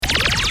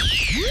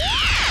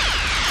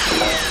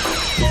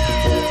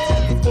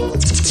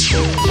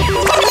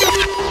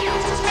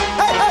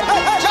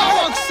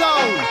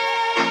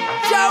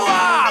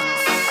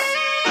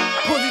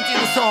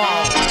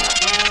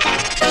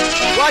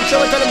So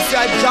we tell them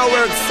say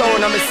Ogaworks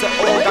sound and me say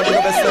Oga do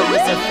the sound, me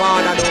say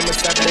Father do, me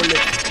say Bullet.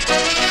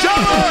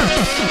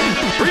 Ogaworks,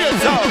 real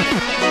sound,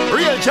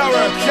 real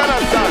Ogaworks, you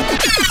understand?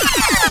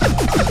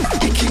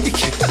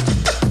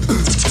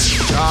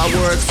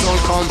 Ogaworks sound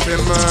come to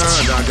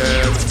murder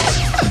them.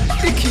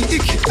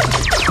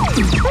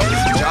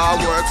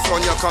 Ogaworks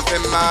sound you come to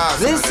murder.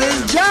 This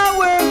is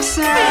Ogaworks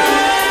sound.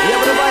 You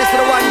have the voice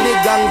for the one big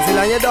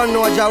gangzilla, you don't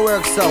know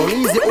Ogaworks sound.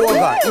 Easy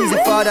Oga, easy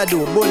Father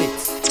do,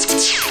 Bullets.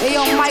 Hey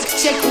yo, mic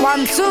check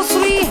 1, 2,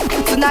 3.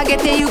 Tonight get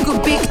there, you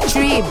could big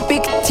tree,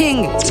 big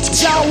thing.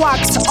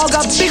 Ogaworks,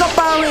 Oga, big up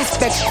and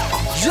respect.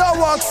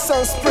 Ogaworks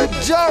sound spread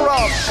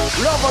J-Rock,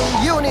 love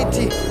and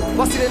unity.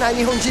 What's in the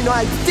Nihonji no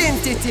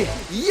identity?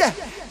 Yeah,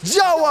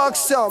 Ogaworks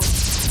sound.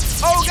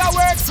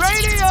 Ogaworks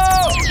Radio.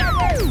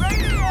 Ogaworks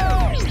Radio.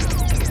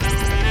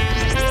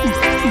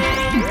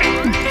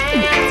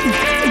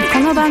 こ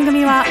の番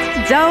組は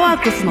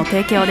Ogaworksの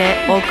提供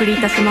でお送りい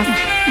たします。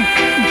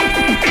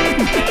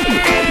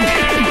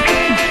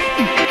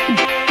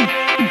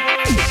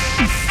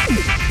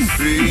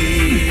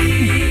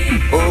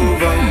Sweep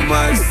over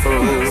my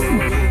soul,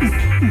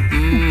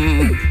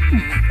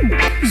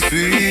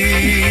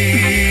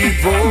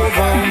 sweep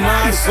over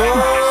my soul.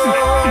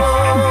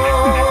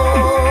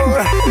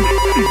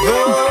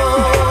 Though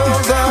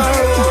the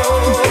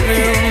road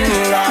in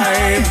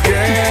life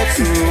gets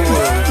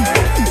rough,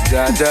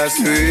 Jaja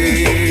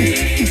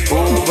sweep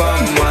over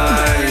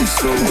my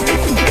soul.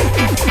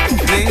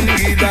 Bring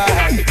me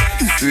back,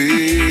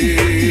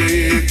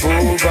 sweep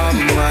over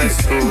my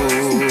soul.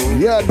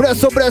 Yeah,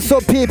 bless up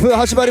people.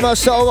 始まりま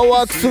した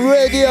Ogaworks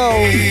Radio。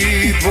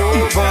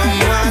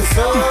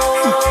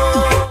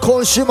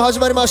今週も始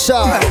まりまし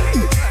た。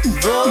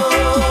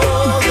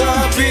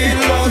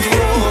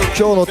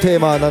今日のテー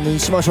マは何に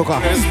しましょう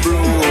か。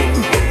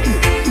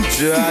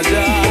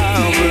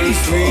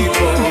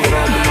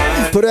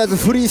とりあえず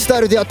フリースタ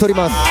イルでやっており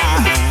ます。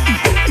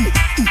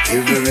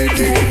Every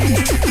day,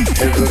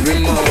 every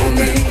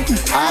moment,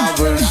 I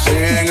will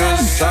sing a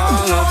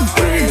song of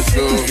praise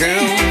to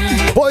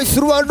Him. Voice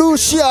through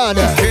Lucian,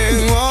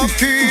 King of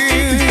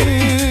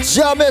Kings,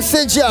 Ja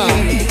Messenger.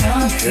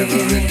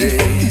 Every day,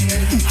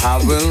 I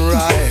will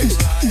rise.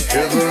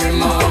 Every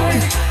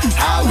morning,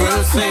 I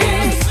will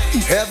sing.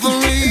 Every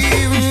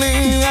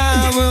evening,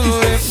 I will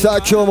lift. さあ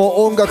今日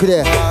も音楽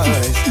で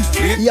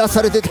癒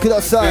されててく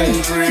ださい。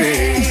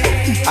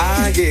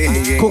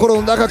心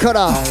の中か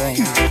ら。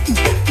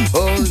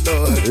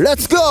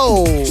Let's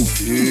go!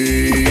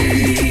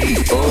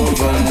 Sweep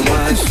over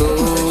my soul.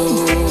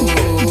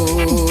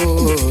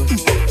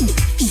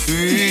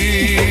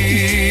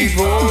 Sweep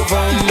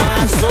over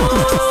my soul.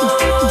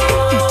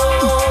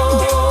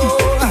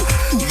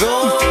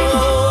 Though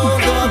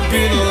the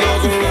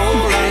billows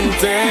roll and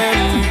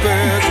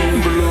tempest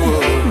blow.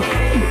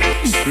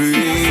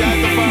 Sweep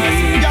over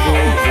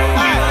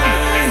my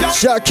soul.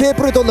 じゃあ K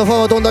プルトンのファ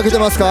ンはどんだけ出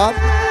ますか？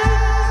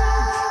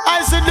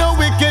 I said the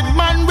wicked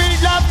man will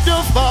have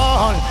to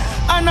fall,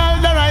 and all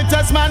the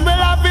righteous man will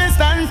have to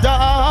stand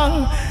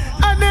tall.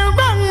 And the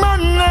wrong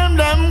man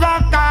them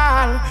got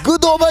call.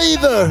 Good over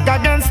evil.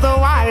 Against the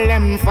wall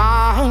them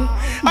fall.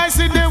 I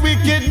said the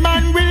wicked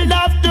man will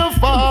have to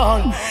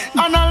fall,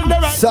 and all the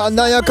righteous さあ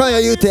なんやかん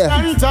や言うて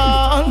バ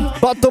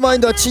ッドマイ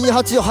ンドは地に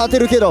鉢を果て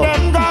るけど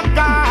them got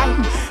call.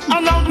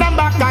 And now them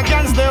back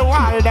against the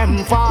wall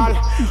them fall.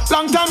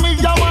 Long time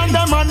if you want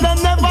them and they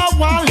never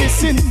want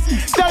listen.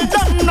 Tell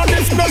them not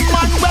this the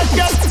man will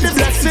get the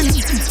blessing.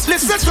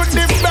 Listen to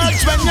the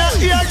birds when you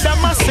hear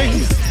them a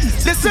sing.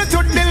 Listen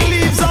to the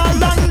leaves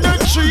all on the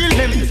tree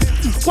limb.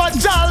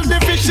 Watch all the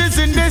fishes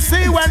in the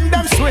sea when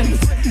them swim.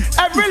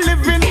 Every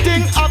living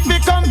thing have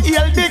become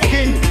hail the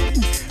king.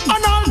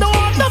 And all the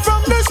water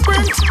from the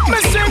spring me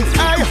sing.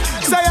 I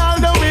say all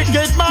the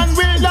wicked man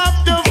will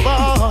have to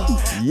fall.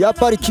 やっ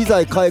ぱり機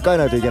材買い替え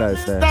ないといけないで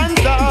すね。And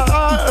the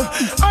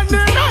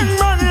young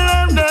man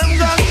learn them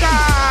got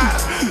call.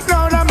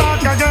 Now them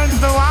back against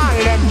the wall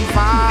them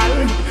fall.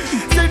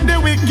 Say the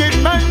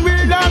wicked man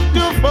will have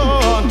to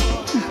fall.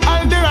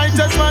 All the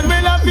righteous man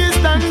will have to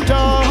stand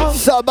tall.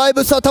 さあバイ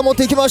ブスは保っ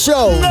ていきまし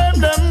ょう。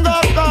Them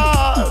got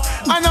call.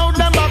 And now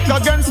them back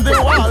against the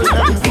wall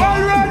them fall.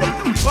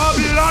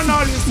 Babylon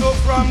all is so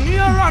from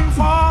near and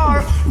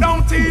far.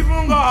 Don't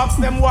even go ask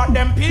them what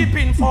them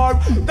peeping for.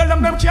 Tell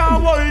them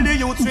can't hold the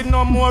youths with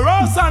no more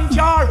rose and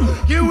jar.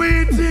 You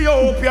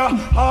Ethiopia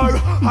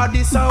or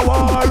this a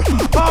war.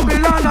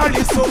 Babylon all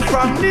is so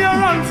from near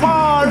and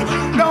far.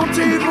 Don't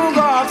even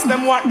go ask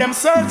them what them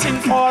searching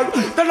for.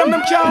 Tell them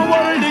can't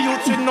hold the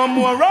youths with no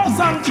more rose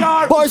and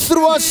jar. Boys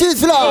through a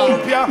Shizla.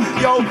 Ethiopia,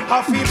 yo,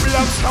 happy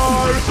black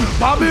star.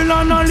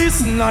 Babylon all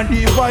listen and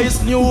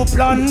devise new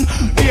plan.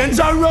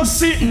 Dangerous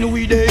sitting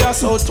with there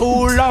so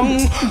too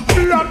long.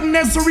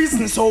 Blackness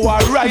reason so I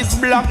rise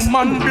black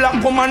man,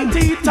 black woman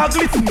teeth a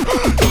glisten.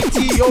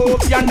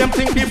 Ethiopian them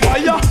think the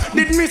fire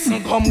did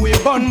missing come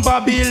with burn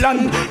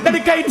Babylon.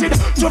 Dedicated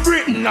to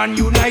Britain and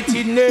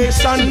United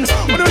Nations.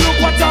 But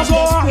look what I go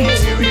on,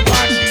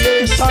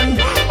 repatriation.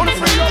 On the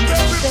free of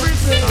every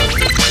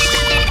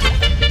prison.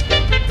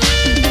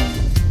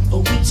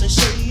 Oh, it's a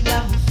shade I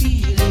feel.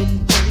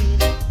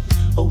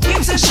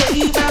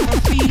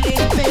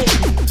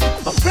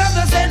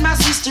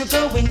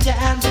 sister going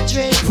down the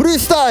drain. フリー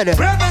スタイル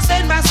Brothers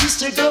and my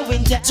sister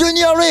going down. ジュ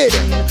ニアリー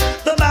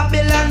ド The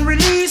Babylon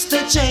released the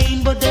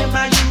chain, but them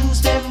I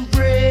use them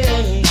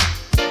brain.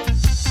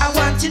 I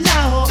want to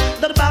know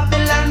that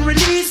Babylon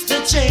released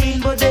the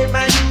chain, but them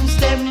I use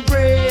them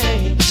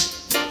brain.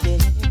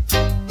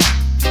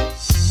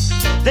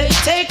 They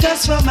take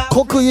us from our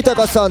国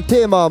豊さん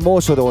テーマは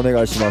猛暑でお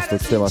願いしますと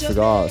来てます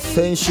が、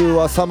先週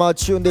はサマー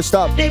チューンでし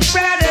た。 They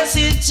brought us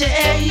in jail,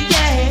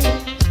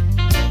 yeah.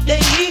 They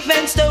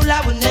even stole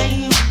our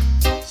name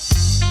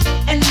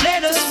and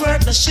let us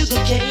work the sugar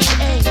cane.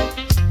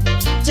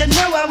 To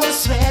know our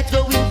sweat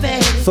going vain.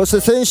 そし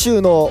て先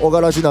週のオガ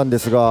ラジなんで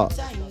すが、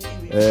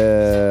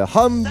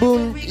半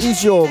分以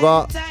上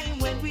が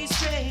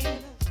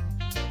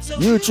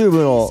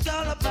YouTube の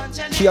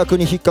規約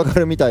に引っかか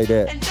るみたい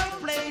で、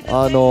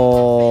あ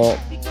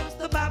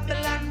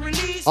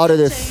れ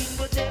で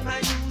す、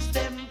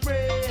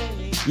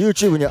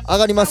 YouTube に上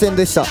がりません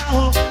でした。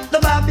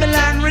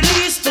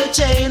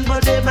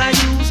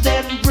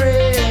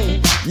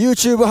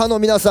 YouTube 派の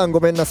皆さんご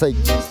めんなさい。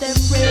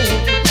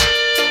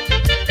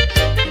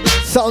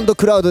サウンド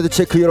クラウドで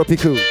チェックよろぴ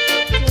く。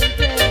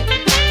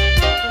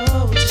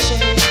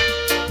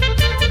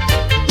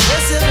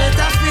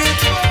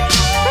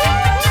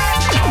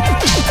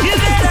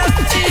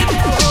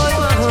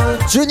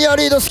ジュニア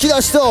リード好きな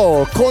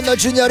人、こんな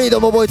ジュニアリード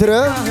も覚えてる？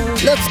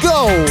 Let's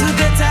go!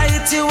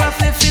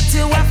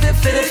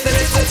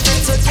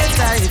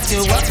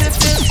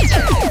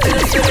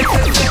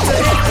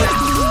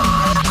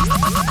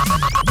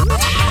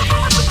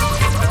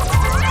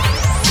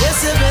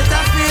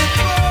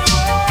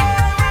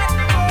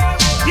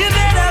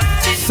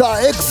さ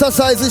あエクサ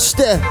サイズし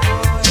て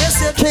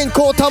健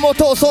康を保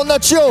とう、そんな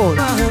チュ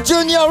ーン。ジ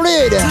ュニアリ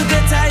ード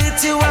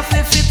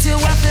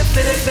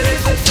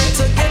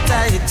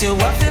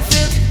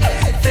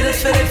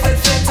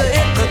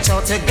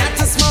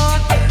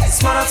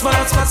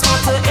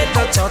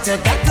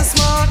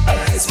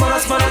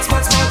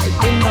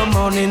In the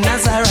morning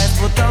as I rise,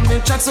 put on me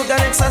tracks so can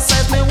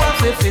exercise me. Want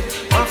to fit,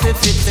 want to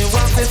fit, me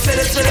want to fit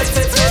it. I'm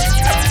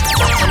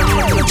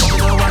gonna jump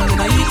in the one, in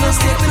a eat no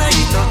steak, in a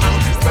eat no ham.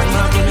 Bring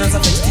my opinions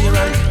of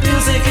vegetarian.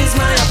 Music is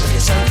my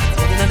application.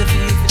 In the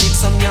field, pick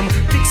some yam,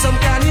 pick some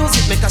can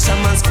music, make a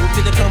shaman scoop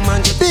with the come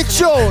and get big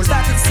show.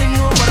 Started sing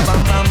over the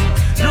bam bam.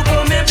 Look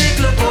how me big,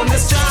 look how me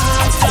strong.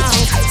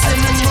 Say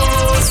me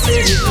more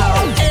spirit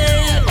long.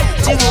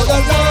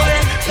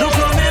 Look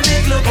how me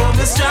big, look how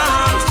me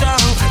strong.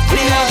 We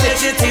are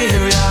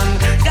vegetarian.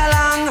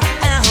 Galang,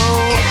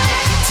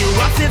 fit you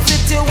up,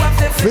 fit you up,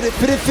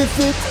 fit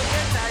it。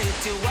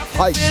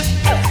はい、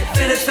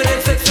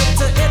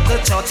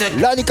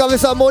ラニカフェ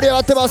さん盛り上が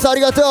ってます。あ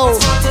りがとう。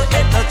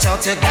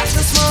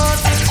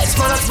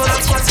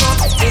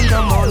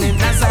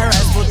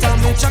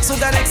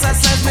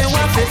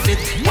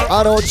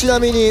ちな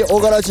みにオ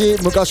ガラジ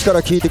昔か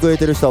ら聞いてくれ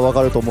てる人は分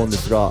かると思うんで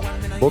すが、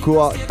僕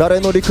は誰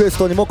のリクエス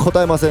トにも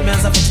答えません。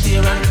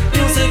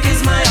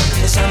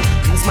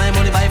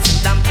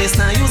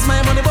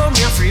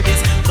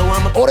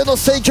俺の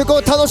選曲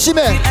を楽し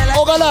め、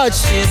オガラ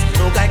ジ。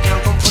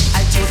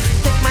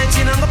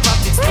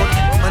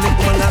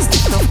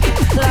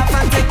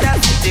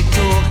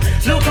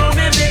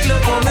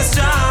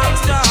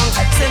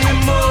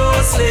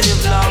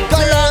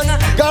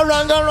ガ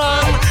ランガ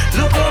ラン。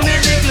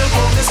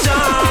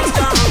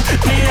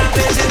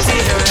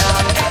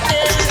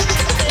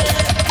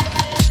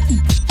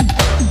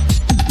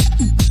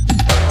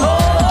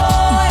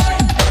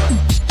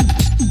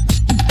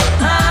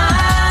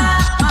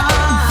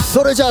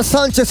それじゃあ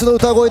サンチェスの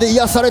歌声で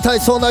癒されたい、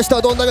そんな人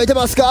はどんながいて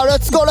ますか？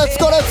 Let's go, let's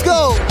go, let's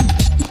go!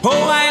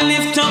 Oh, I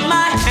lift up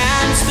my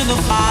hands to the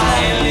Father,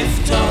 I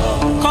lift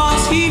up,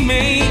 'cause He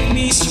made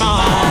me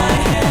strong.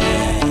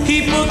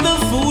 He put the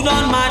food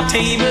on my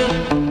table,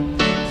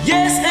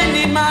 yes, and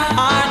in my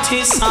heart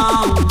His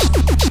song.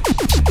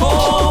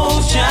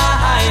 Oh, Jah,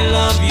 I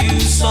love you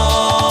so.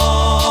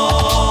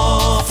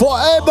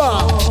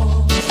 Forever.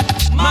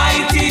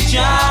 Mighty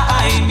Jah,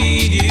 I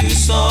need you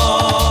so.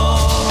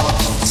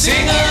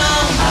 Sing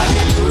along,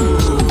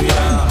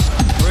 hallelujah,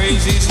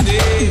 praise His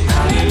name,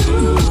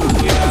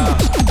 hallelujah,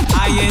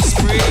 highest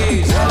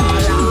praise,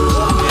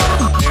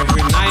 hallelujah,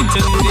 every night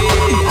and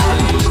day,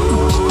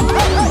 hallelujah.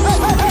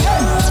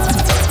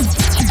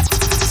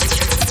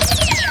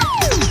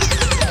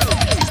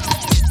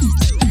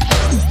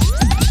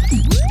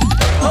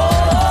 Oh.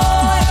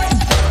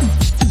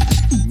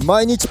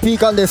 毎日ピー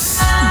カンです。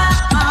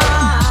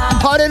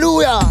ハレ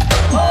ルヤ。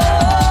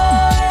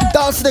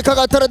ダンスでか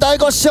かったら大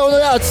合唱の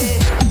やつ。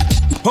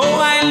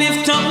Oh, I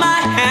lift up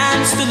my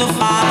hands to the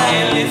Father,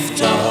 I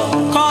lift up,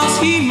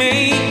 'cause He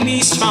made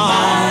me strong.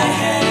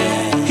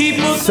 He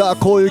put さあ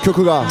こういう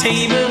曲が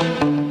table,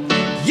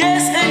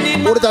 yes, and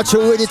in my 俺たちを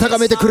上に高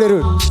めてくれ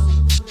る。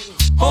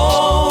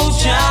 Oh,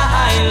 Jah,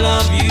 I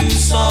love you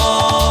so.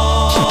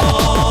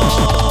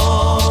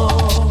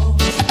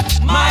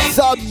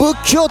 さあ仏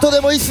教徒で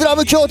もイスラ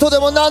ム教徒で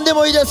も何で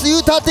もいいです。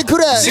歌ってく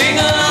れ。 Sing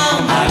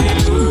along,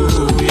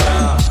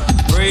 hallelujah,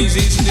 praise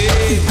His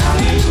name,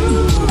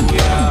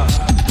 hallelujah,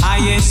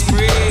 highest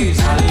praise.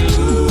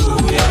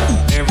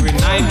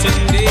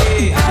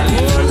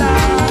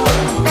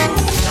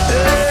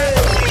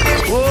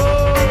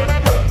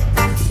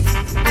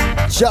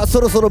 じゃあ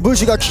そろそろ武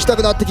士が聞きた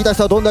くなってきた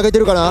人はどんだけ出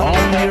るかな。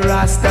 Only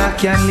Rasta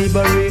can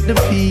liberate the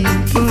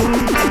people.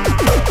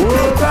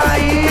 Over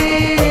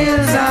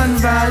hills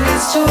and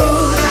valleys too.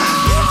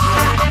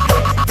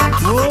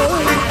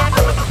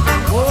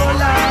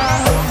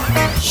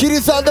ヒル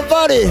ズ&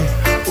バリー。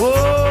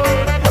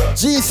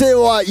人生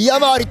は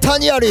山あり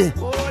谷あり。で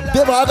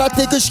も上がっ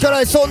ていくしかな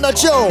い、そんな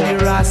ジョー。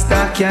 Only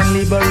Rasta can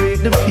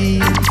liberate the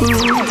people.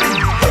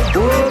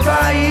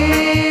 Over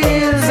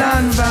hills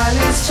and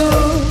valleys too.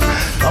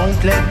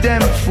 Don't let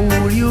them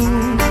fool you.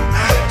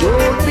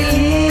 Don't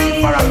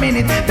believe for a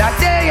minute that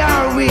they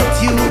are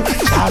with you.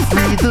 Shall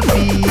free the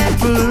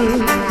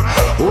people.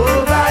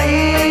 Over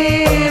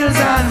hills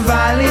and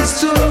valleys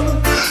too.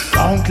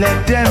 Don't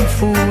let them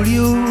fool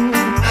you.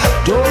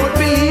 Don't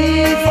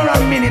believe for a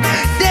minute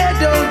they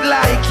don't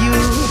like you.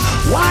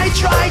 Why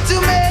try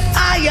to make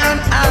I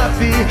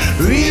unhappy?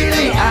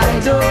 Really, I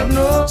don't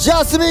know.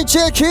 Jasmine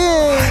check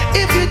in.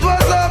 If it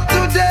was up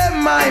to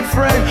them, my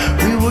friend,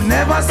 we would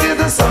never see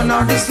the sun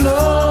or the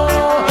snow.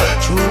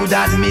 Through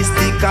that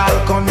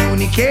mystical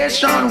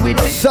communication with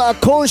the... さあ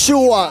今週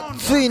は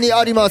ついに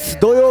あります。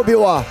土曜日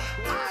は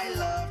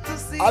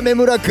アメ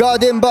村ガー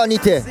デンバーに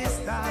て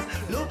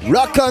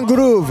ラック&グ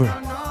ルーヴ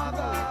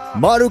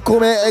マルコ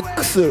メ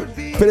X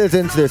プレ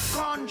ゼンツです。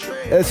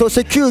そし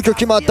て急遽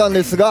決まったん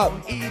ですが、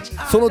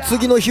その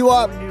次の日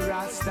は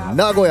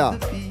名古屋。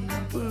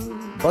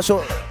場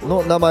所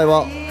の名前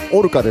は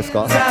オルカです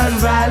か。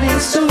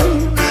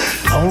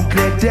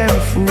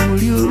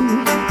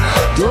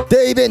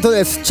デイイベント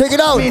です。チェックイッ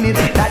トアウト。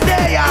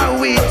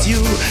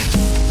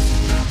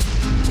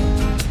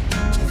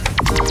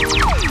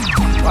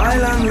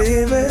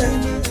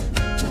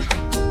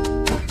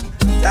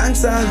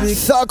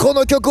さあこ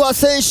の曲は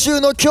先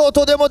週の京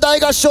都でも大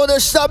合唱で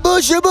した。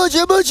ブジュブジ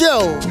ュブジュ。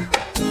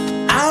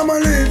 I'm a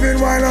living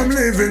while I'm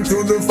living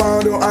to the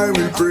Father I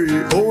will pray.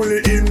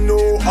 Only Him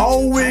know how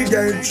we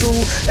get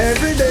through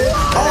every day.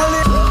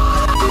 Only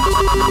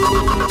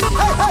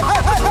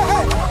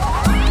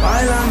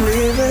while I'm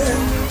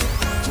living,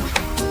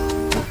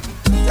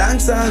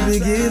 thanks I'll be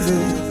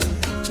giving.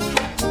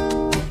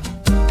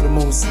 The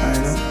Most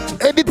High.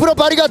 エビプロ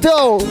パありが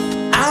とう。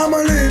 I'm a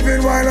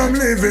living while I'm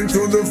living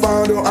to the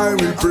Father I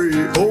will pray.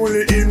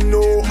 Only Him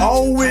know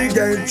how we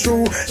get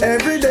through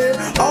every day.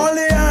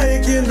 Only I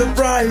in the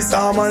price.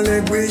 I'm a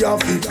leg we have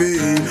to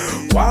pay.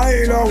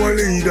 While our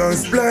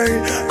leaders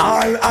play,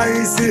 all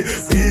I see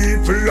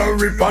people are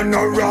rip and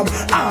a rob,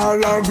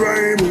 all are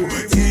grime.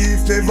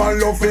 Thief never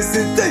love is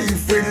the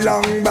thief with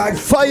long bag.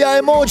 Fire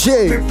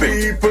emoji. The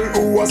people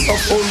who are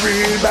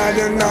suffering bad,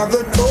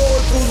 another toll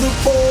to the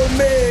poor.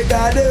 May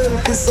God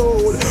help the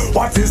soul.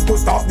 What is to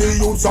stop the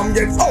youth from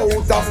get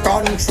out of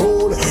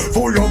control?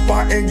 Full up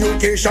on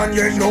education,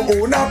 you know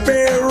on a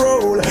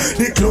payroll.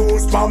 The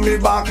clothes from me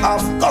back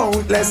have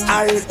countless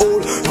eyes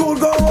old. Could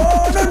go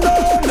on and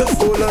on, the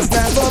fool has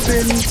never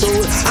been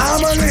told.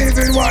 I'm a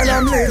living while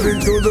I'm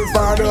living to the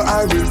Father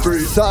I will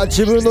pray. さあ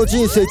自分の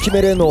人生決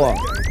めれるのは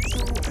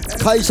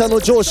会社の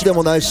上司で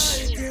もない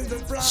し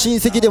親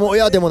戚でも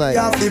親でもない。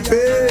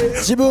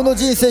自分の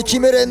人生決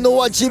めれるの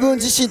は自分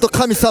自身と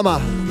神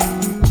様。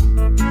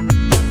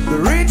 The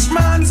rich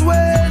man's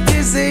wealth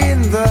is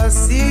in the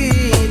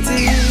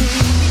city.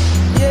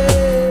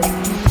 Yeah.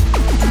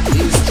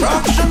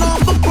 Destruction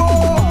of the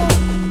poor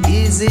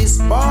is his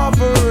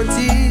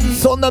poverty.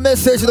 そんなメッ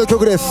セージの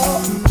曲です。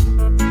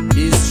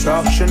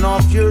 Destruction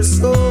of your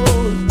soul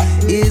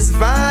is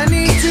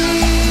vanity.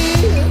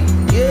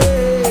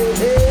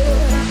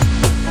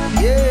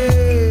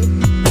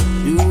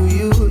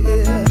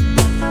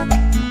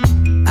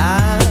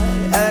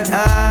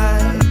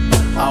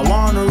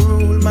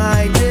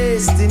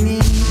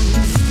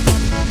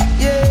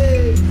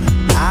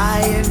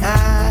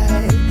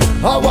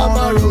 I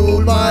wanna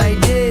rule my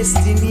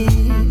destiny.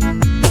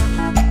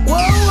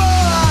 Whoa,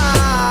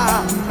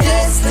 whoa,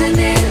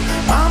 destiny.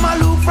 Mama,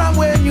 look from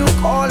when you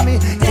call me.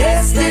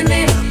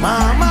 Destiny.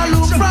 Mama,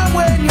 look from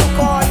when you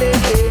call it.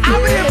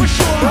 I'm here for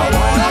sure. I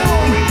wanna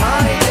rule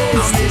my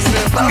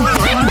destiny.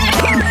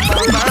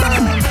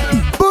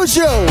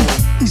 Bujo.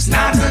 It's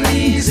not an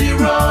easy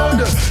road.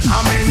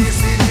 I'm in the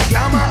city,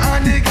 glamour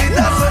and the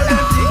guitar, so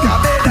them think I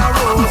better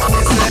road.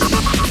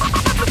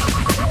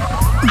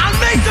 I'll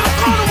make to the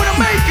corner with a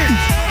make it.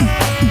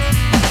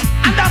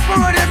 And that's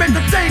where they're meant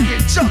to take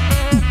it. Sure.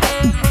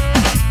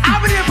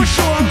 I'll be there for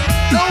sure.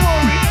 Don't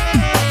worry.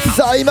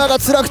 さあ今が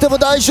辛くても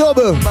大丈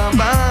夫。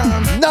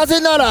な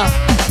ぜなら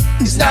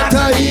It's not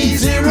an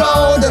easy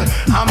road.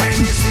 I'm in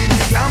the city,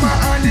 glamour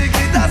and the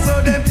guitar,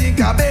 so them think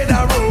I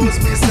better rose.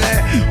 Me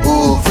say,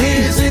 who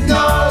feels it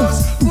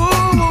knows. Woo, woo,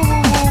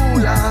 woo,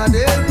 woo, Lord,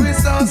 help me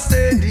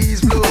sustain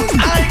these blows.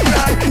 I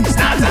cry, it's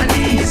not an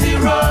easy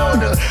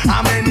road.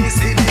 I'm in the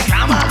city,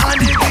 glamour and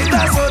the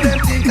guitar, so them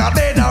think I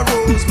better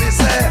rose. Me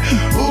say,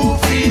 who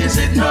feels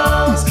it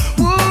knows.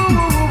 Woo,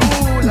 woo, woo,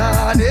 woo,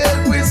 Lord,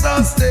 help me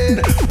sustain.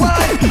 Why?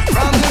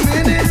 From the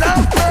minute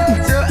of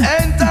birth, you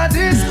enter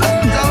this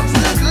world,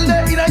 obstacle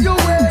there in your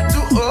way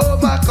to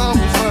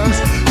overcome first.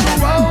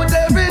 Throughout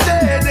every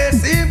day, they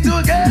seem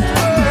to get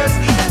worse.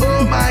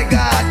 Oh my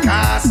God,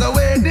 cast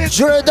away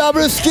Dre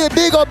Double Ski,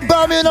 big up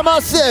Bermuda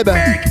Massive.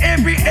 Make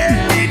every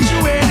elite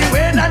you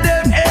anywhere that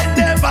them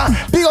endeavor.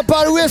 Big up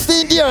all West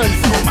Indians.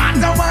 No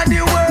matter what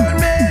the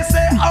world may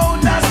say, oh,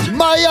 that's true.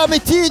 Miami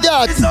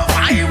T-Dot. So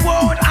I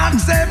won't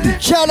accept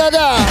it.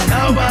 Canada.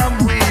 Now I'm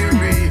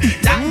weary.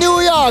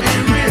 New York.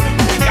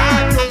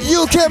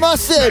 UK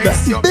Massive.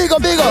 Big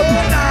up, big up.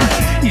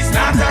 It's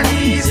not an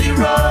easy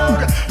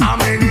road. How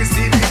many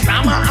see the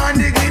glamour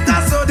and the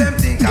glitter, so them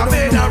think I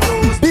made a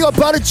rose. Big up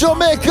all the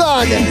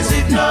Jamaican.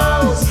 Easy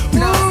knows.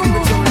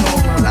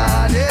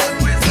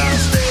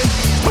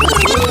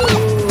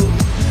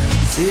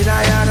 See,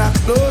 I had a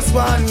close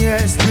one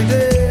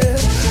yesterday.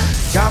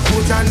 Jah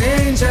put an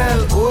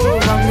angel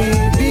over me.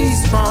 Be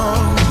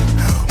strong.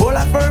 All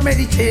of her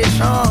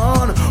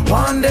meditation.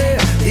 One day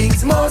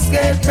things must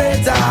get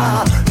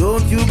better.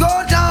 Don't you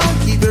go down,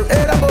 keep your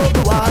head above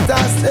the water.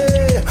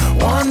 Stay.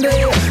 One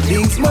day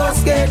things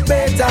must get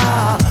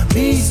better.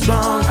 Be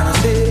strong, and I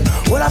say,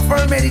 all of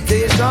her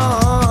meditation.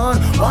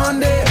 One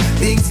day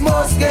things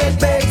must get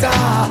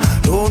better.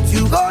 Don't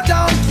you go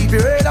down, keep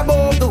your head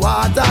above the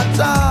water.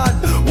 Child.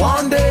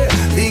 One day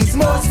things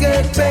must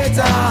get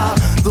better.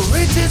 The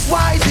rich is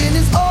wise in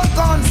his own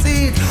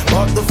conceit,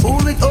 but the fool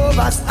with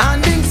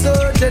overstanding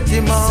searcheth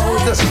him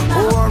out.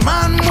 Poor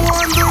man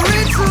mourn, the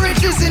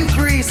riches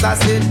increase. I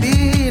said,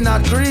 be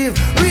not grieved.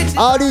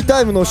 アーリー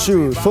タイムの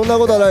週、そんな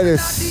ことはないで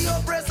す。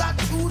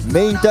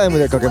メインタイム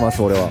でかけま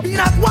す、俺は。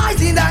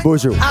ボー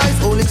ジュ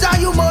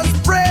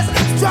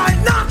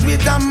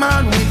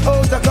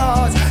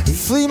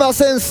すいま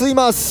せん、すい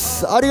ま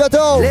す。ありが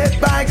とう。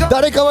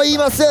誰かは言い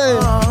ません。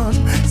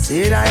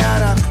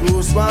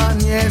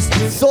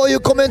そういう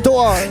コメント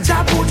は。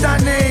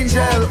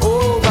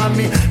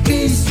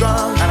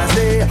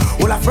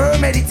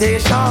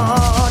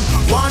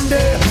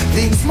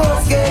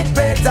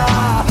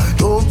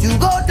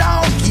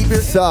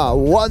さあ、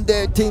One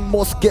day things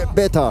must get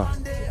better。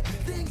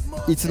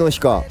いつの日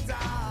か、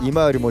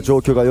今よりも状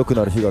況が良く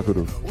なる日が来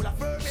る。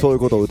そういう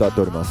ことを歌って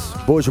おります。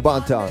ボージュバ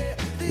ンタン。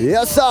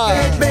Yes sir。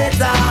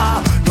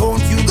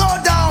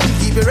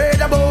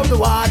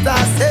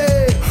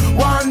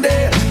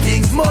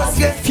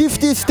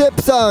50ステッ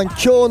プさん、今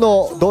日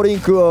のドリン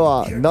ク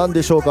は何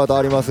でしょうかと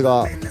あります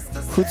が、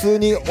普通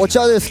にお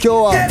茶です。今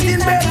日は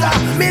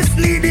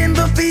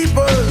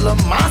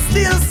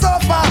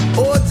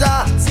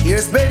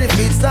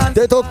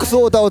デトックスウ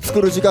ォーターを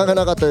作る時間が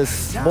なかったで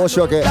す。申し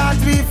訳。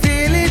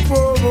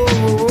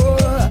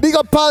ビッ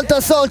グパンタ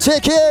ソンチ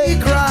ェキー。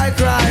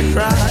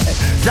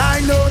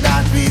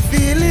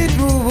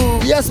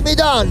Yes, me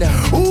done.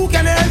 Who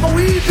can help a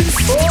weeping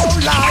soul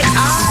like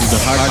I? The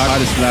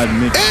hottest live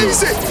mix.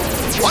 Easy.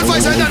 One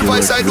voice I and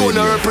voice I don't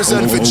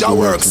represent for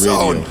Ogaworks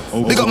sound.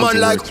 Big up man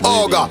like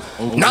Oga.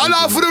 Now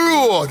laugh for the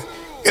road.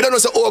 You don't know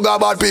say Oga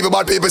bad people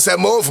say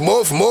move.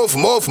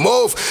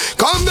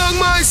 Come down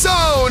my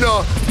sound.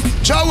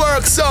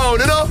 Ogaworks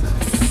sound, you know.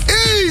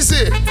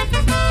 Easy.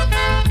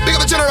 Big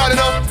up the general, you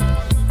know.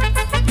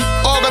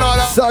 Oga now.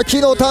 さあ、昨日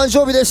誕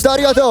生日でした。あ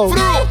りがとう。For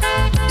the road.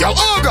 Yo,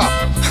 Oga.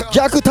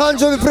 逆誕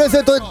生日プレ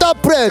ゼントでダッ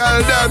プレッ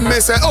Tell them me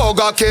say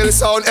Oga kill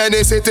sound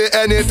any city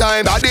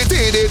anytime. That the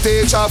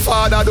teacher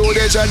father do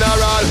the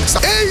general. So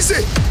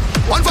easy.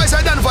 One voice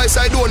I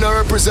don't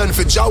represent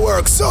for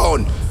Ogaworks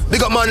sound.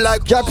 Big up man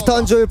like 逆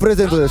誕生日プレ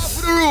ゼントで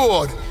す。 the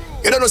road.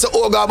 You don't know say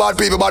Oga bad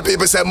people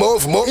say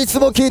move. いつ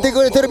も聞いて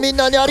くれてるみん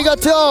なにありが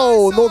と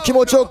うの気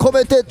持ちを込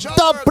めて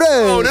ダップレ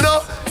ッ You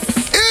know?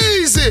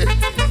 Easy.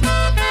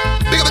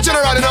 Big up the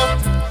general, you know.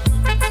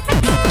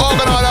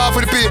 Oga now laugh for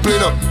the people, you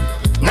know.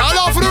 Now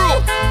laugh for the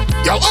road.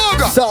 Yo,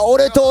 Oga. さあ、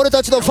俺と俺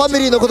たちのファミ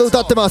リーのこと歌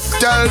ってます。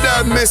 Tell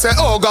them me say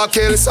Oga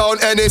kill sound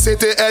any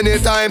city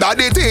anytime. That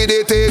the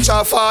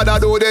teacher father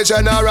do the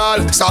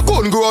general. So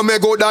couldn't grow me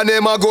good and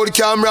him a good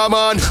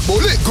cameraman.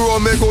 Bullet grow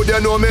me good, you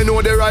know me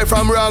know the right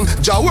from wrong.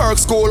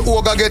 Ogaworks school,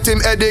 Oga get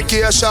him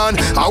education.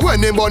 And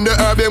when him on the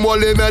herb, him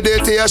only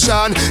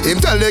meditation. Him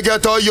tell the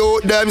ghetto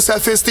youth them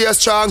self is stay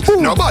strong.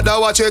 Nobody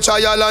watch a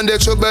trial and the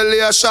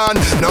tribulation.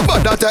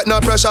 Nobody take no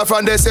pressure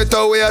from the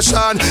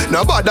situation.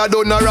 Nobody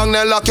do no wrong,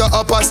 then lock you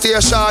up a station.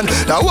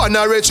 The one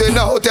a reaching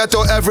out here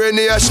to every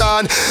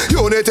nation.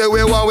 Unity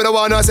we want, we don't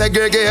want no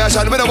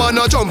segregation. We don't want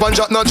no jump and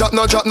drop, no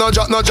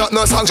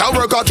song.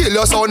 Ogaworks kill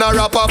your sound and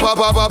rap,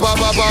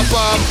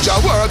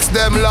 Ogaworks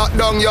them lock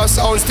down your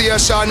sound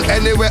station.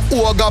 Anyway,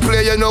 Oga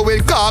play, you know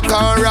with cock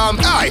and ram.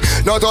 Aye,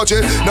 no touch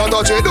it,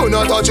 do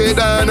not touch it,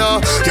 then.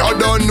 You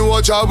don't know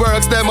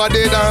Ogaworks them a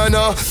did, then.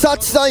 サ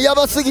チさんや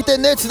ばすぎて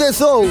熱出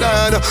そう。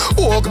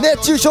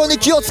熱中症に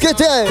気をつけ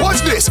て。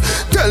 Watch this,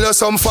 tell you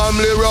some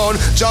family round.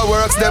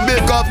 Ogaworks them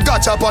big up,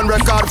 catch up on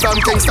record from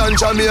Kingston,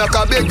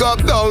 Jamaica. Big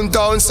up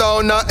downtown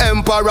sound,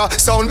 Emperor.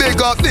 Sound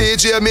big up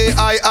DJ me,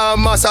 I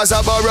am Massa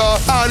Zabara.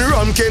 And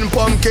Rumkin,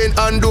 Pumpkin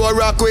and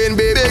Dora Queen.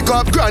 Big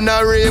up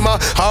Grana Rima,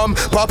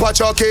 Papa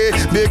Chucky.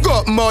 Big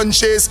up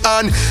Munchies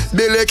and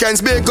Billy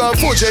Kens. Big up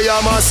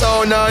Fujiyama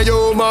sound and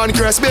Human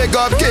Crest. Big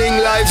up King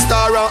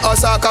Lifestar and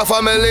Osaka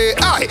family.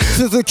 Aye.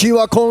 続き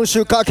は今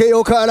週かけよ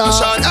うかな。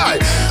 Aye.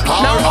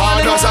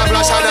 All does a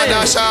flash and a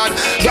dash on.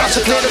 Got to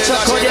clear the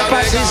truck when your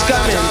pass is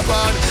coming.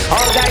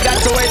 All guy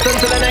night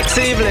until the next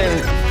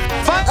evening.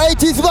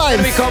 80s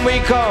vibes. We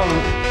come.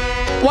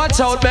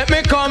 Watch out, make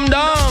me come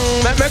down.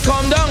 Make me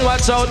come down,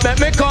 watch out, make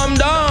me come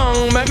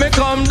down. Make me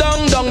come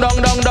down, down.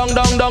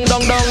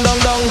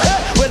 Hey,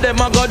 with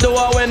them I go do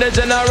it when the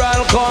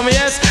general come,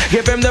 yes.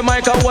 Give him the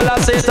mic and hold a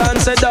seat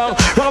and sit down.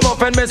 Rub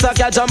up and miss a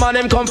catch a man,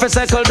 him come for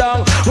settle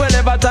down.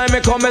 Whenever time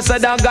me come, me say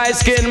that guy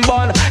skin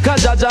bun.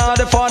 Cause Jaja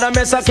the father,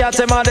 miss a cat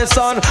him and the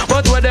son.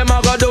 But with them I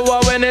go do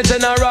it when the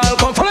general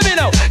come. Follow me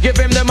now. Give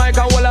him the mic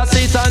and hold a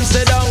seat and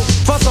sit down.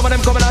 For some of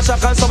them come in a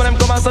shock and some of them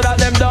come and so that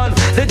them done.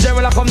 The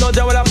general come, no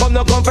general come,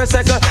 no come for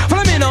second.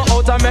 Follow me now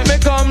out and make me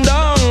come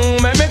down.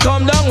 Make me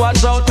come down,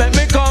 watch out, make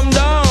me come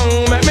down.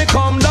 Make me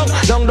come down,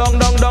 down.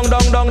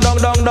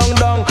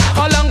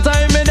 A long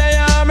time me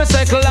there, me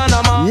settle and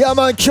I'm out. Yeah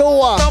man,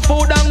 Kyowa. No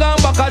food and gone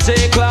back a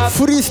J-class.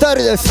 Freestyle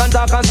this. And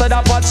talk and say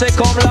that what she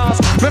come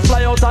last. Me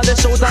fly out of the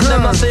shoot and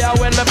them not say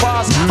when me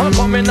pass. I'm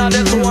coming at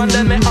the two and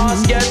then me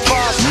ass get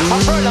fast.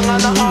 I'm furlong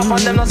and a half and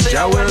them not say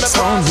when me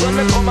pass. When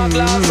me come a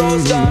glass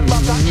house gone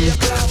back a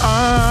J-class.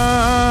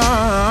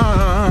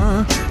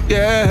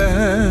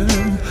 Yeah.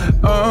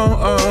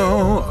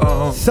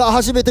 Oh. さあ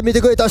初めて見て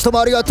くれた人も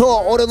ありがとう。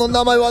俺の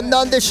名前は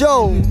何でし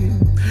ょう。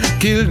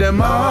 Kill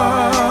them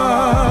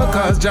all,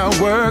 cause Jah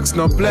works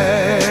no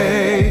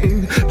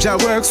play. Jah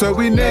works where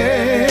we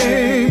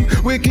name.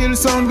 We kill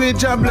sound with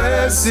Jah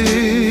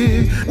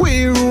blessing.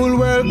 We rule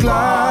world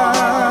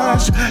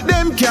clash.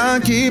 Them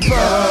can't keep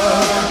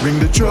up. Bring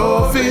the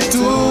trophy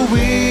to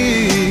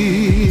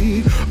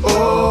we.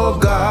 Oh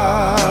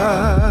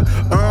God.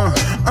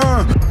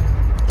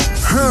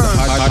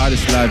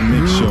 Hottest live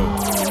mix show.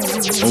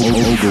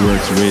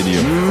 Ogaworks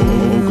Radio.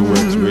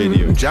 Ogaworks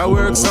Radio. Jah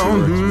works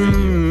on.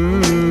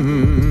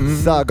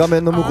 さあ画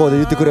面の向こうで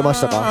言ってくれま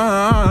した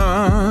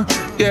か。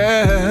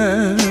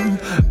 Yeah.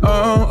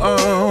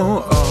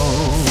 Oh.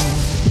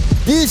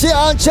 DJ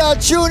アンチャー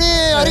チューニ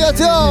ーありが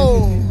と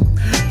う。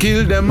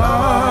 Kill them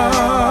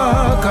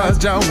all, cause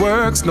Jah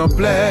works no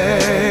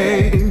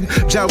play.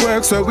 Jah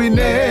works where we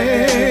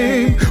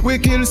name. We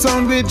kill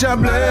sound with Jah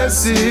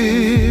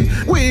blessing.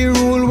 We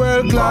rule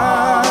world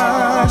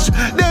clash.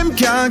 Them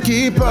can't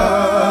keep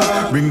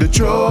up. Bring the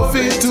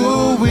trophy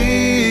to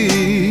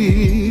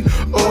we.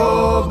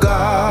 Oh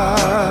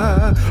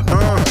God.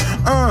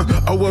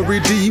 Our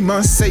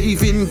Redeemer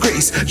saving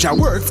grace. Jah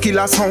works kill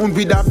a sound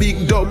with a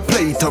big dub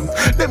plate.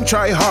 Them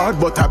try hard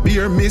but a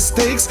beer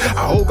mistakes.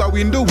 I hope I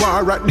win the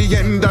war at the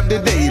end of the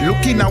day.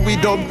 Looking at we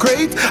dub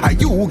crate,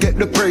 you get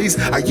the praise.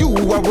 You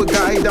our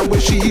guide and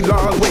we shield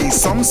always.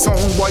 Some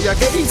sound wire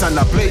gates and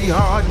I play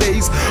hard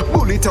days.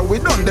 Bullet we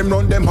done them,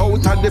 run them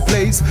out of the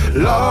place.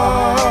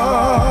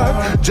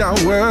 Lord, Jah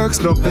works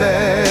no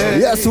play.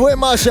 Yes, we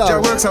Masha. Jah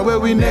works are where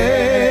we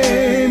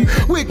name.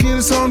 We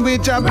kill sound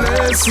with Jah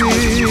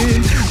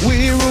blessing.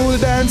 We rule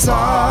dance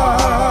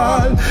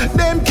all.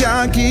 Them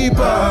can't keep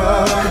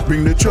up.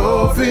 Bring the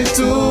trophy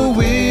to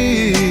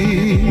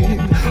we.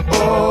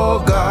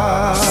 Oh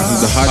God. This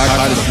is the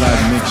hottest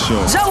live mix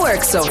show. Jah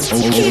works sound.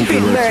 Keep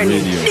it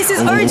burning. This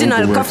is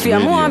original coffee.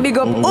 I'm gonna big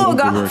up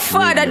Oga,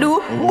 Father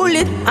Do,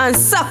 Bullet, and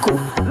Saku.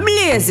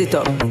 Blaze it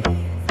up.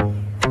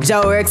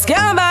 Jah works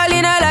can't ball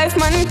in a life,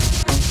 man.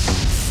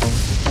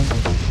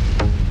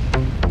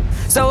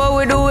 So what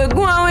we do, we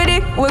go on with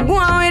it.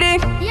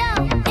 Yo,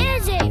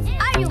 Izzy,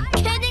 are you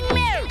kidding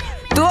me?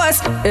 To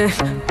us,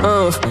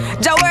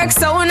 Jah works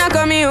so when I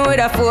come in with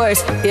a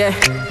force, yeah.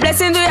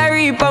 Blessing to your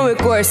reap and we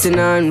coursing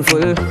on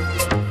full.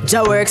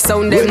 Jah works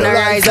sound them na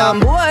rise and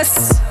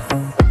boast.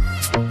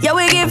 Yeah,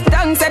 we give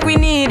thanks that we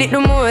need it the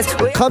most.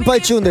乾杯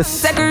チューンで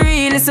す。 Like we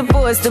really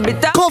supposed to be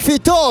thankful. Coffee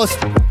toast.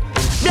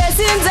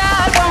 Blessings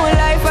all for my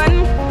life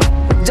and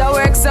Jah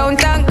works sound.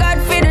 Thank God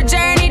for the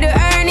journey, the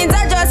earnings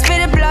are just for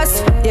the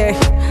plus, yeah.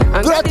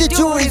 And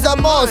Gratitude is a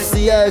must,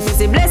 yes.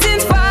 See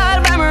blessings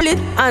fall by my lit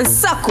and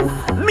Saku.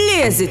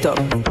 Blaze it up.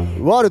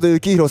 ワールドユ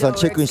キヒロさん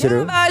チェックインして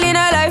る。 Ball in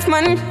a life,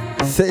 man.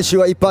 先週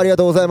はいっぱいありが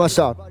とうございまし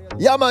た。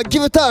Yeah man,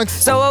 give thanks.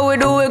 So what we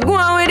do, we go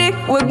on with it.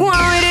 We go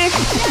on with it.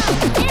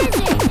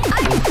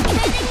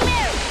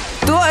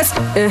 To us,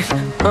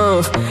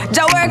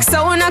 Jah works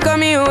so when I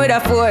come in with a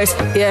force,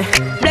 yeah.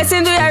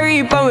 Blessing to your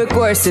reap and we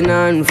coursing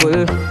on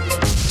full.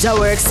 Jah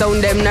works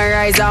sound them na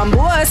rise and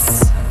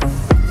boast.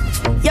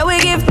 Yeah, we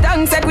give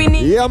thanks that we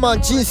need. Yeah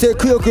man, 人生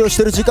くよくよし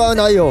てる時間は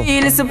ないよ。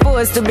 Really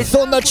supposed to be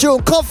そんなチュー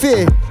ン、コフ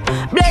ィー。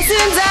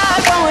 Blessings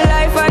all for my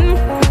life and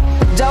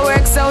Jah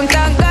works sound.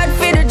 Thank God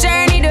for the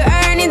journey, the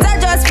earnings are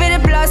just for the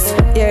plus,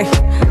 yeah.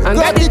 And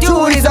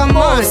gratitude is a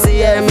must,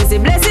 yeah. Me see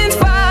blessings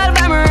fall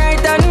by my right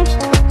hand.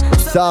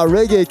 さあ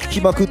レゲエ聴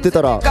きまくって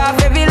たら Cause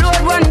every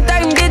load one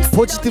time gets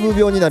ポジティブ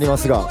病になりま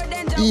すが、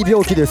いい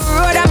病気です。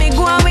 road and me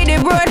go on with the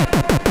broad.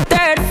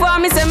 Third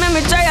form, me say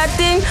me try a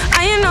thing.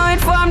 And you know it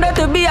formed out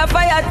to be a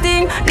fire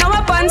thing. Now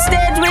up on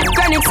stage with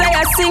chronic say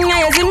I sing. Now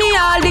you see me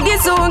all the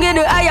gifts soon get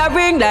the higher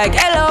bring. Like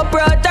hello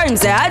pro time,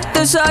 say I had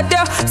to shut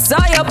you.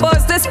 Saw you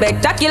post the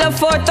spectacular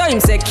photo. Him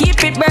say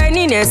keep it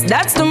burning, yes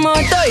that's the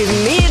motto. If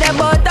me the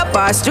butter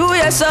pass through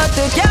your shot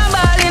to can't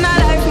ball in a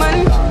life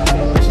man.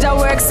 Jah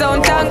works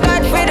sound, thank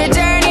God for the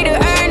journey. The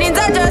earnings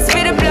are just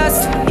for the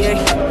plus, yeah.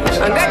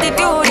 And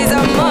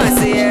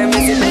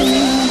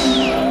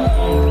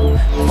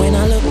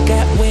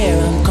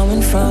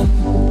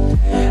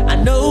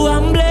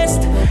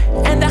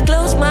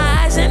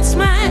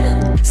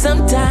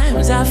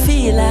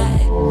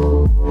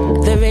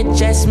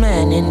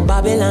down in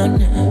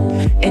Babylon,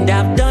 and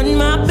I've done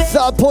my best.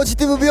 さあポジ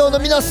ティブ病の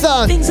皆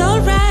さん、 Things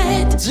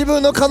alright. 自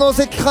分の可能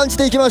性感じ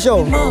ていきまし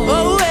ょう。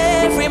 Oh,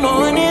 every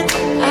morning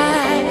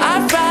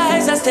I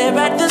rise, I stare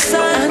at the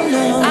sun.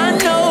 I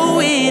know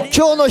it.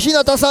 今日の日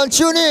向さん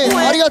中に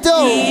ありがとう。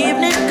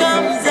 Evening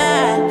comes,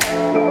 I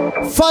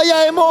ファイヤ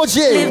ーエモージ。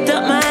 lift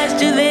up my eyes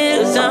to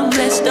this. I'm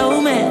blessed, oh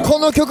man. こ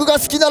の曲が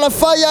好きなら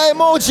ファイヤーエ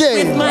モージ。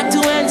 With my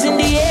two hands in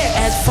the air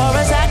as far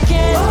as I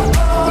can.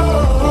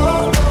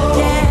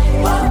 Yeah.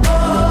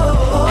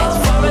 As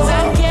far as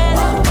I can.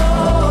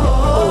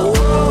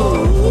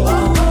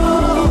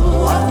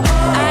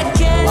 I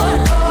can.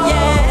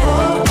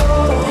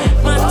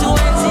 Yeah. My two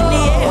hands in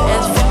the air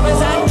as far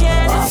as I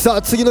can. さ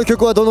あ次の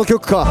曲はどの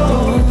曲か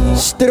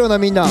知ってるよな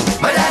みんな。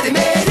 My daddy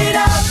made it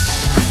up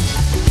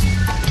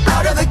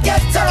out of the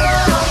ghetto.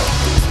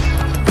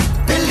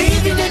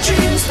 Believe in your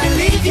dreams,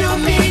 believe you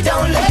and me,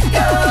 don't let go.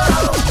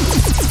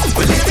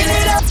 We're living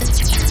it up.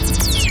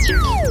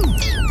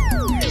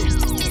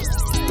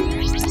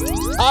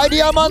 アイ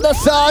リアマンダ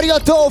さんありが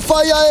とう。フ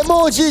ァイヤーエ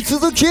モージ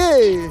続き。今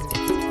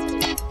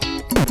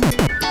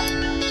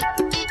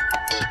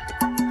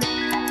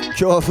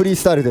日はフリー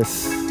スタイルで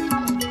す。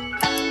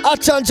あっ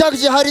ちゃんジャグ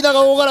ジー入りな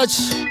がら大柄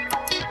ち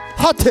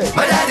はて。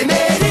 My daddy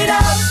made it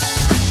up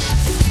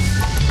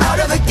out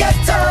of the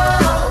ghetto.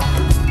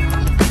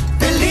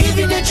 Believe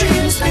in your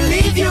dreams,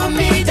 believe you and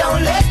me,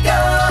 don't let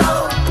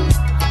go.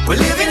 We're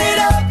living it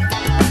up.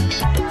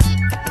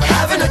 We're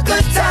having a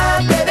good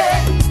time, baby.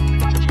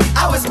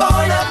 I was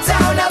born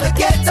uptown, now the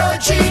ghetto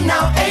dream,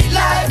 now ain't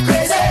life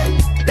crazy.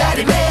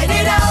 Daddy made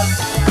it out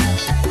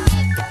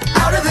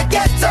of the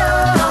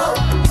ghetto.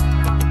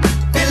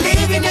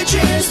 Believe in your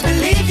dreams,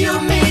 believe you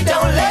and me,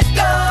 don't let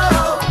go.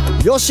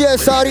 よしえ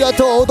さんありが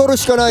とう。踊る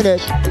しかないね。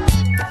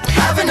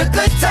 Having a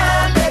good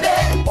time, baby.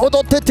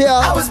 踊ってて I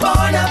や。 was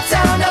born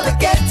uptown, now the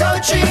ghetto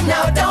dream,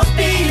 now don't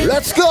be.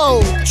 Let's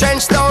go.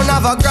 Trenchtown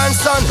have a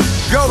grandson,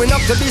 growing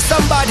up to be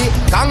somebody.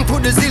 Gang to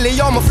the zilly,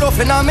 I'm a flow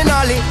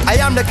phenomenally. I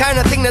am the kind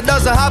of thing that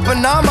doesn't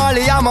happen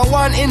normally. I'm a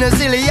one in a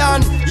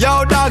zillion.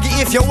 Yo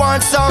doggy, if you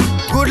want some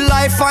good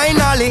life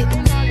finally,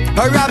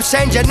 perhaps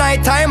change your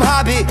nighttime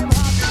hobby.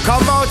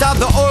 Come out of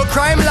the old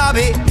crime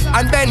lobby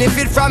and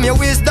benefit from your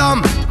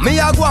wisdom. Me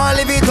a go and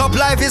live it up,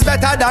 life is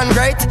better than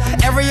great.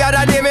 Every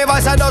other day me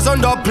voice a dozen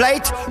dub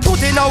plate.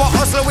 Put in our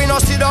hustle, we no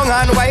sit down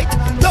and wait.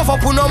 Love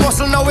up on no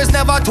muscle, now it's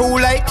never too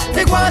late.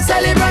 They go and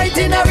celebrate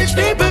in a rich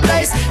people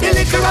place. The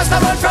liquor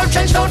rasta from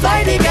trench don't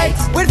fly the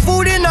gates. With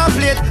food in a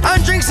plate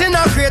and drinks in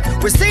a crate,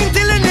 we sing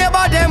till the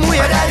neighbor them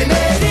wait. My daddy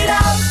made it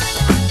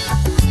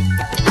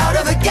out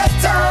of the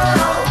ghetto.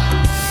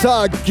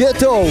 さあゲ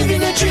ト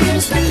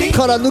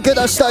から抜け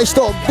出したい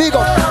人ビゴ。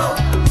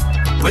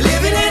 We're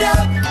living it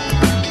up.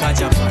 We're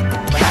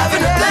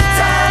having a good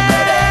time,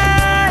 baby.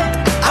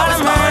 I was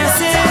born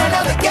uptown,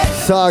 now the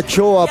ghetto. さあ今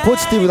日はポ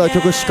ジティブな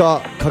曲し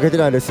かかけて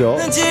ないですよ。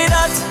な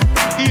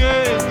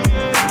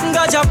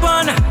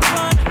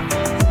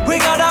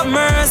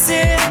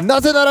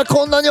ぜなら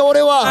こんなに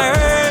俺は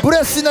ブ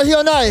レッシーな日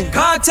はない。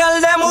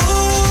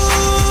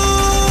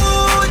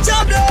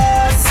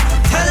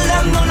 Tell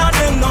them none of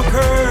them no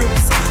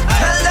curse.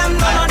 Tell them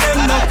none of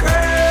them no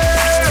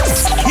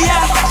curse.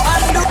 Yeah, I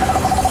do.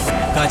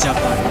 Gotcha,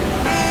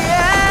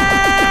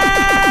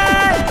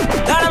 yeah.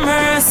 God of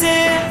mercy.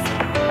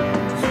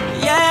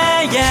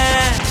 Yeah,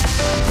 yeah.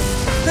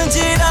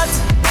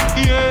 Jesus.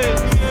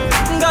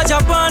 Yeah. Gotcha,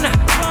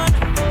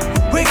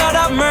 we got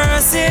of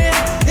mercy.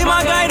 In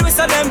my guide, we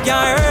saw them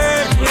can't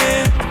hurt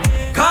me.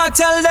 Can't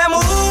tell them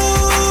who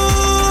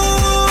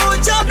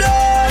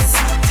jobless.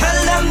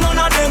 Tell them none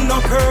of them no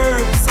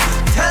curse.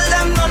 Tell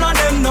them none of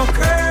them no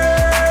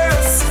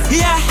curse.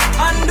 Yeah,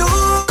 and do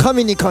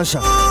神に感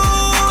謝。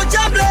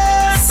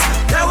 jobless.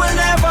 They will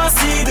never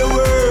see the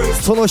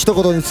worst. その一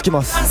言につき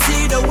ます。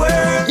 See the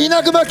worst.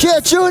 稲熊系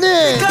中に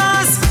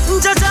Cause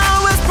Jaja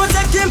always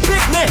protect him,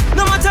 pick me.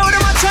 No matter what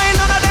them a try,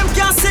 none of them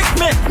can sick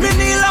me. Me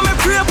kneel and me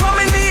pray for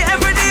me knee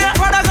every day.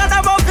 Brother God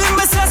above him,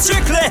 me say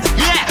strictly.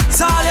 Yeah.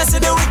 So all you see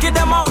the wicked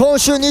them out. 今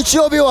週日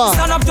曜日は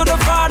Stand up to the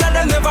Father,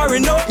 them never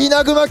know.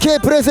 稲熊系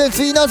プレゼン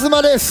ツ稲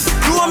妻です。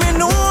 You want me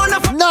know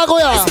enough 名古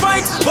屋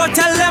right, but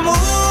tell them who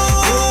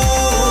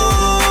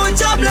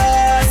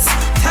jobless.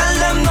 Tell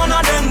them none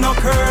of them no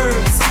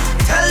curse.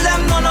 Tell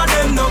them none of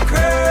them no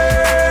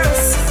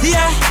curse.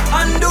 Yeah,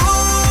 and do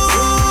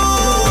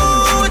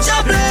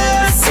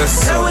jobless.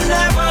 They will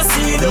never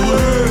see the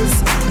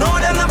worst. No,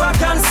 them never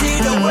can see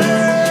the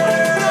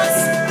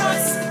worst.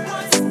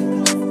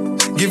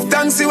 Give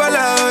thanks you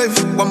alive.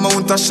 One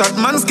mount a shot,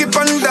 man skip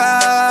and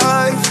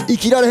die. 生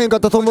きられへんかっ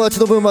た友達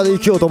の分まで生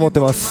きようと思って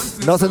ます。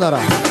なぜなら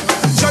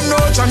Chano,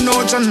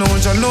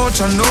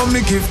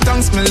 me give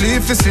thanks, me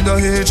live to see the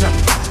age.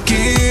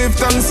 Give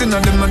thanks in a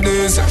them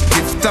days.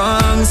 Give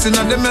thanks in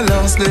a them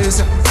last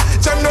days.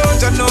 Chano,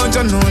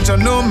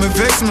 me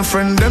vex my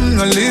friend them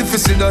no live to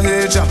see the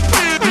age.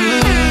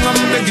 I'm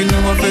begging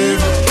you a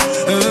favor.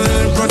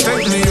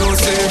 Protect me, oh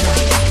savior.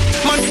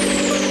 Man,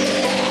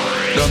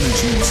 damn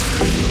jeans.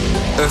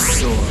 That's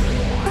so.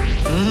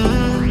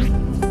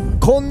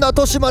 こんな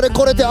年まで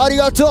来れてあり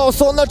がとう。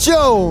そんなチュー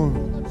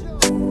ン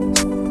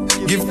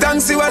Give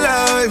thanks you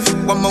alive.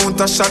 One mount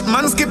a shot,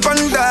 man skip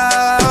and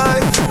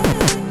dive.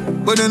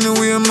 But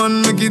anyway,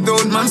 man, make it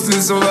out, man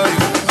still survive.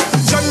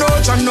 Chano,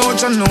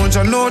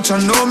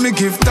 me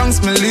give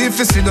thanks, me live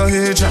to see the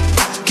age.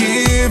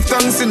 Give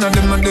thanks in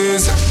them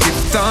days. Give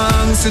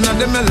thanks in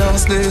them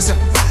last days.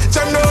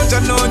 Chano,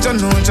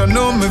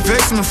 me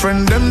vex my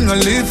friend, them no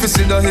live to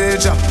see the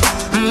age.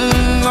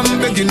 I'm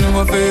begging you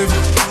a favor.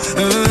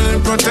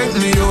 Protect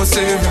me, your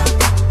savior.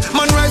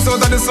 Man rise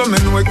out of the sun,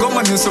 man, know it go.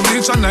 Man use some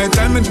bleach at night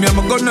time with me, I'm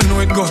a gun, I know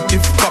it go.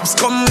 If cops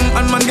come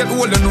and man get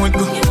old, I know it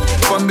go.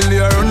 Family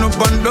run up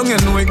and down, I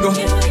know it go.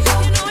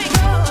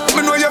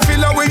 Me know you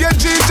feel away, you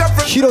G-Jab.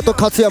 ヒロと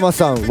勝山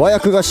さん、和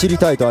訳が知り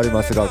たいとあり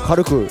ますが、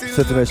軽く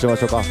説明しま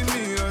しょうか。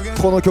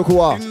この曲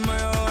は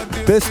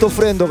ベスト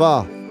フレンド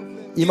が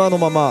今の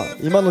まま、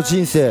今の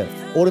人生、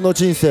俺の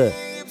人生、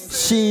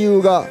親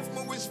友が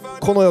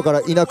この世か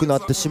らいなくな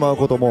ってしまう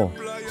ことも、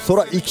そ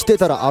ら生きて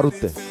たらあるっ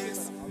て。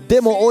で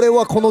も俺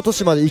はこの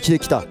年まで生きて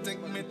きた。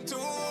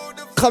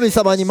神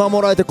様に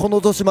守られてこの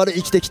年まで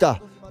生きてきた。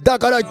だ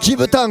からギ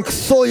ブタンク、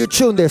そういう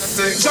チューンです。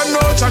Me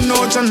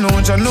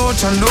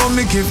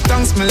give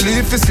thanks, me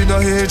live to see the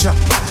age.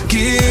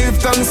 Give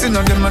thanks in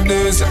them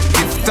days.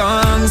 Give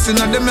thanks in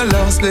them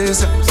last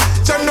days.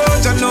 Chano,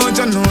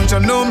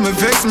 me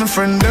vex my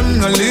friend, them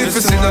no live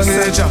to see the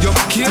age. You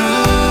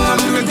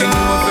can't make it.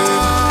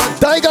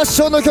 大合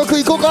唱の曲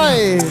いこうか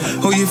い。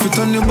 Oh, if you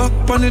turn your back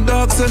on the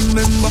dogs and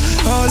remember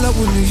all I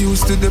wanna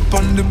use to dip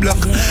on the block.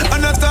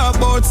 And I talk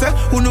about say,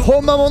 ほ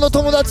んまもの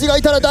友達が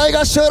いたら大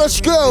合唱よろ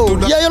しく。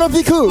いやよろ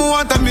ぴく。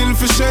 Want a meal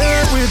for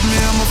share with me,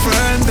 I'm a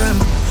friend them.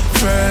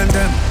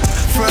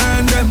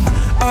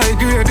 I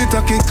grade it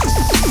a kick.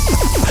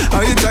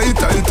 I tight.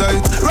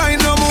 Right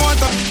now, me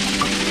want a.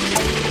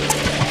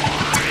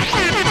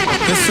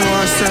 Yes, so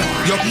I say,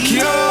 you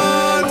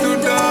can't do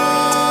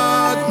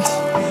that.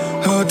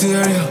 How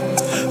dare you?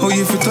 Oh,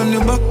 if you turn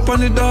your back on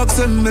the dogs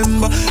and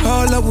remember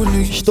all I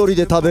wanna. 一人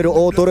で食べる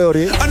大トロよ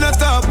り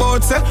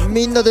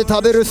みんなで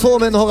食べるそう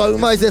めんの方がう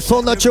まいぜ。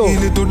そんなチョ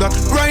ー。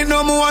 Right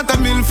now, me want a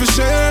meal for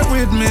share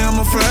with me, I'm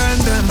a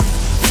friend them.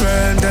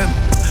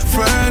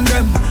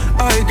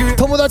 I agree.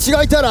 友達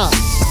がいたら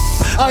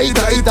あ、い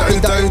た。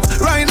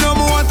 Right now,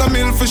 me want a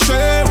meal for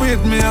share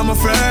with me, I'm a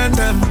friend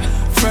them.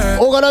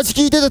 おがらじ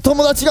聞いてて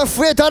友達が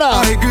増えた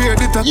ら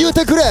言う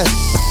てくれ。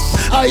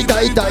あ、い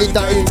た。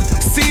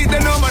See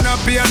them no man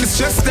happy and the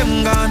stress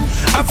them gone.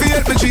 I feel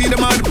me treat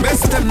them all the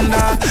best them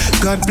da.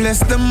 God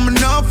bless them,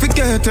 not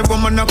forget where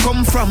man I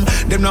come from.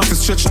 Them not to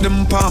stretch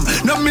them palm.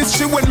 No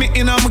mystery when me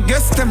in, I'ma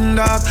guess them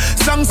dog.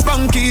 Songs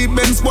funky,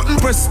 Benz button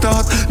press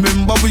start.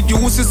 Remember we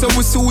use it so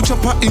we suit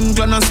up for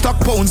England and stock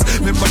pounds.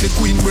 Remember the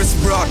Queen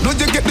West broad. Now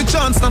you get the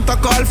chance not to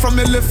call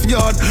from your left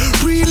yard.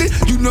 Really,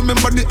 you know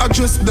remember the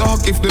address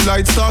dog. If the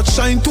light start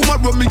shine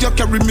tomorrow me you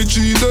carry me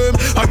G them.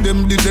 And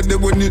them did it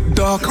when it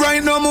dark.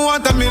 Right now me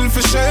want a meal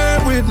for share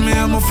with me,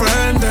 I'm a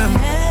friend them.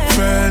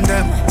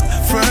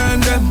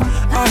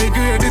 I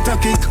grade it a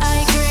kick.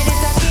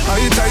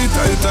 I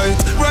tight.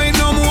 Right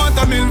now me want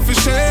a meal for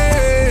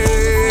share.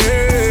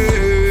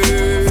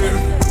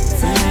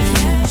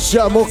 じ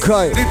ゃあもう一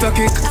回フ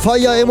ァ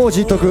イヤーエモー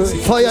ジとく。フ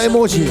ァイヤーエ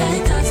モージ。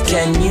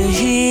 Can you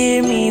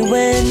hear me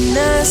when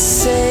I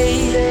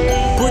say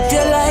put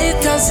your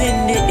lighters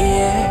in the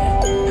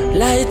air,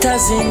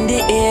 lighters in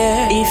the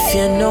air. If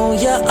you know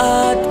your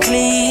heart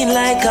clean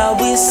like a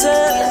whistle.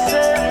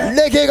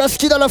 レゲエが好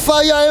きならフ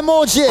ァイヤーエ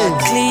モージ。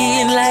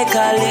 Clean like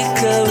a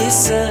liquor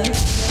whistle.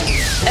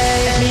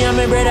 Hey, me and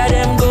my brother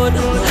them good.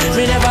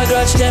 Me never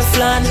grudge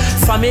Teflon.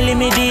 Family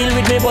me deal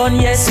with me bun,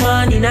 yes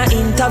man. In a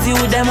interview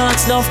them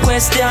ask enough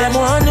question. Them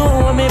want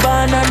know me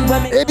born and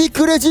when me. エビ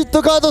クレジッ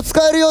トカード使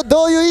えるよ。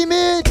どういう意味？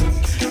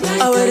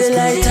 I wear the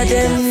lighter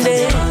them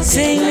they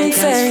sing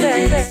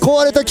fair.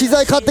 壊れた機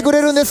材買ってく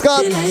れるんですか？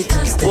あ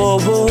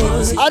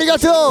りが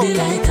とう。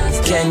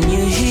 Can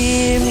you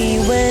hear me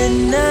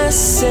when I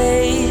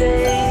say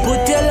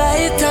put your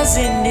lighters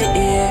in the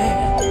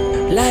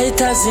air,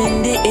 lighters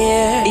in the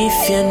air.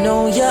 If you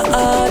know your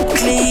heart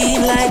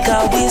clean like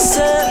a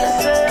whistle,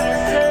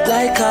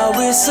 like a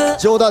whistle.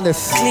 冗談で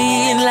す。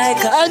 Clean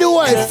like a.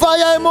 Anyway,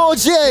 fire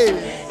emoji.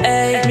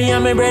 Hey, me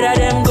and my brother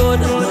them good.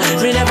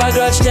 Me never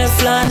grudge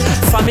Teflon.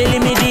 Family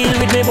me deal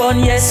with me bun,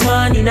 yes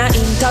man. In a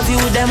interview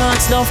them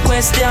ask enough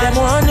question. Them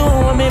want know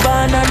where me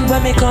born and where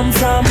me come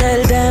from.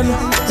 Tell them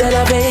that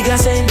a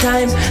Vegas same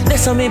time. They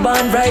saw me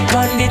born right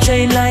on the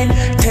train line.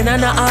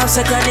 10.5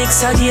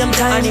 seconds a game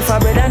time. And if a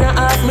brother and a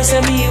half, me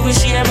say me we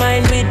share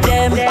mine with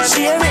them.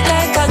 Share it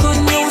like a good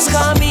news.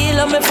 Call me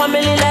love me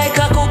family like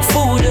a cook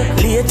food.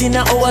 Late in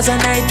the hours a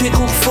night we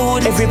cook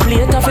food. Every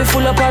plate of it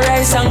full up of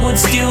rice and good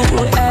stew.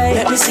 Hey,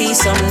 let me see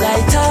some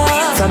lighter.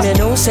 From your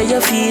nose say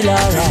you feel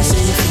alright.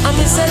 I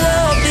miss a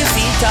love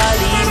defeat all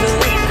evil.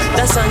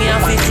 That song you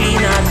have to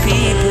clean out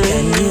people.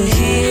 Can you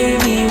hear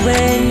me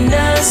when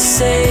I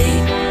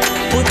say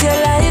put your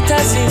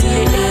lighters in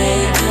the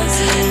air,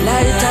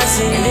 lighters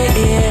in the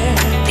air.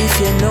 If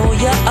you know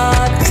your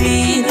heart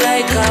clean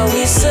like a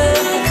whistle,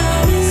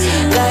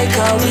 like like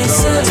a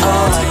whistle,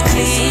 oh,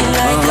 clean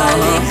like a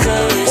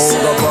liquor whistle.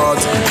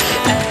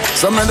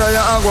 Some men there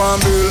I go and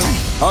build,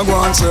 I go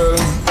and chill,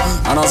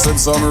 and I sip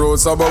some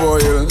roots above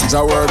oil.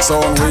 Jah works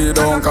on we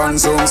don't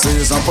consume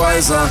season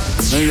poison.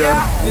 Yeah,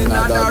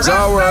 inna that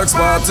Jah works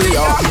party,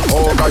 yeah.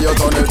 Oh God, you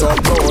turn it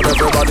up loud.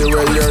 Everybody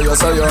will hear you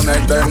say you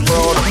make them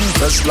proud.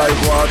 Fresh like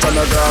water in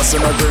the grass in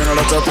the green.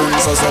 Let your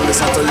princess so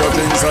listen to your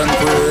kings and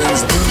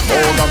queens.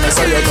 Oh God, me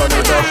say you turn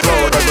it up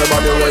loud.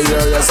 Everybody will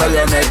hear you say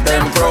you make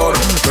them proud.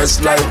 Fresh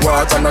like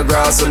water in the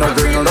grass in the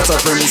green. Let your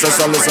princess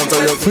so listen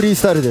to your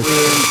freestyle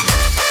queens.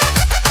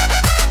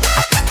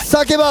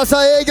 酒場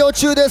さん営業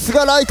中です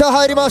がライター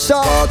入りました。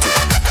オー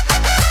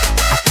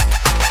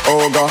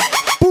ガ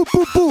ププ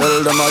プ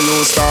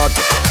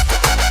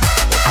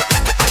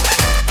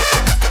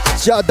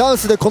じゃあダン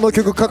スでこの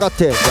曲かかっ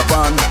て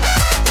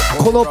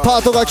このパ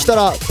ートが来た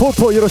らポッ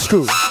プをよろし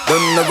く。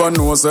Them never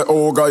know say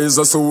Oga is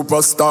a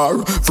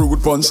superstar.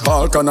 Fruit punch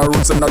Hulk and a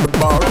roots in the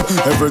bar.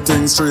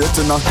 Everything straight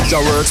in a Jah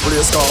works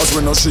place cause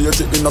we no shake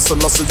it in a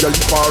Selassie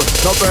bar.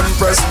 No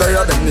press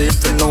there they need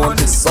to know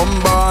this. Some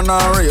born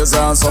and raised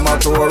and some a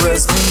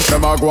tourists.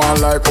 Them a go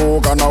on like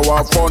Oga now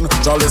have fun.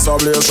 Chalice a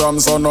blaze from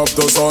sun up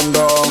to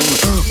sundown.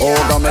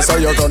 Oga me say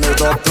you turn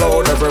it up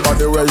loud.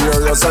 Everybody will hear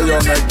you say you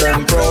make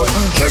them proud.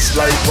 Fresh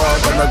like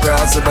water in the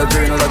grass in the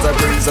green. Let the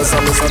princess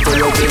and listen to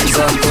your kings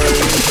and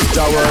queens.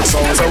 Jah works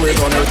sound so we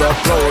turn it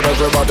up loud.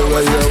 Everybody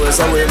will hear us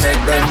so we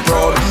make them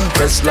proud.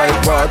 Fresh like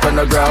water in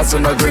the grass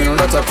in the green.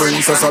 Let a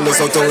princess and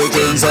listen to the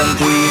kings and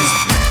queens.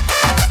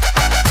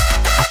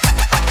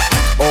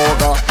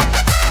 Oga,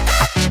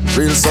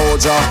 real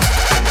soldier,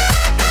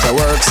 Jah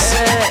works.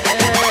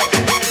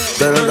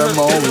 Tell them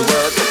how we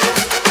work.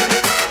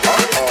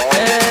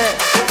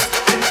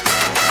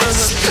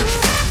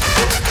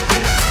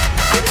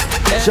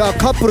じゃあ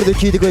カップルで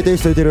聴いてくれてる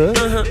人いてる？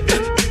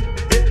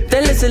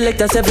 Tell the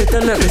selectors every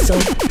turn up the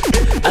song.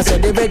 I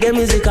said the reggae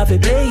music off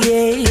it play,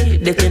 yeah.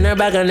 They in her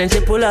bag and then she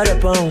pull out a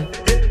pound.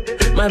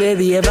 My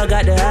baby ever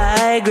got the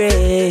high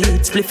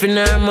grade. Spliff in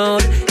her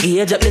mouth,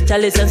 gauge up the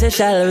chalice and say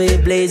shall we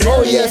blaze it?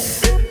 Oh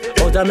yes.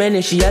 Out of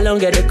many she alone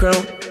get the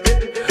crown.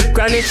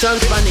 Chronic strong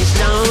Spanish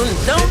town.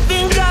 Don't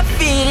think I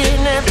feel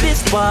in at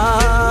this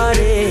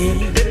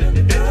party.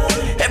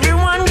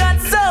 Everyone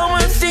got so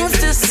much things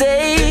to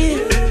say.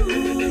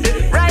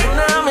 Right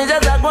now me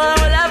just like one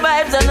with the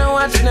vibes and don't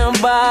watch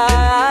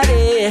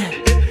nobody.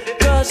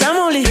 Cause I'm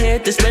only here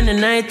to spend the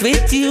night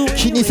with you.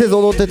 気にせず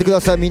踊ってってく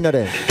ださいみんな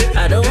で。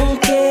 I don't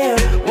care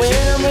when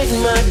I'm with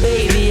my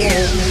baby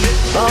and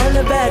all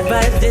the bad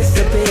vibes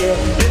disappear.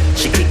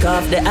 She kick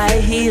off the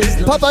high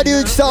heels. パパリ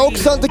ュウジさん奥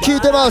さんと聞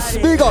いてます。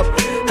Big up.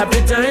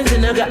 Happy times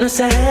and I got no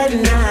sad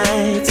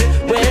nights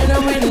when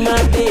I'm with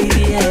my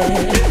baby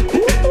and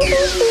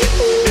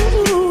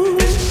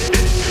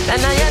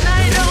and I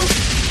don't.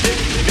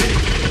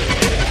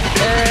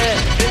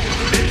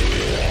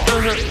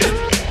 Uh-huh.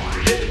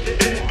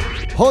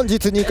 本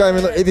日2回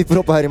目のエビプ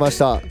ロップ入りまし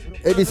た。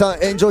エビさん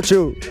炎上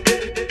中。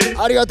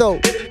ありがとう。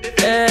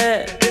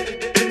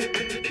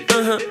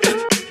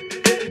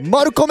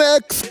マルコメ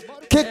X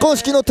結婚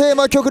式のテー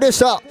マ曲でし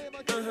た。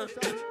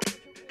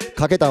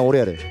かけたん俺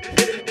やで。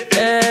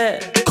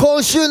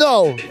今週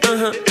の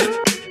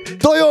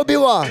土曜日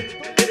は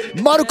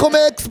マルコ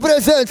メ X プレ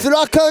ゼンツ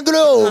ラック&グル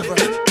ー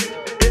ヴ。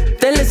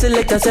 Tell the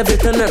selectors every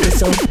turn up the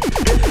song.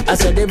 I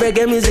said the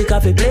reggae music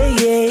off it play,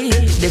 yeah.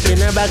 They in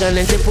her bag and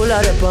then she pull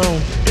out a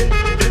pound.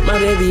 My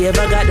baby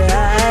ever got the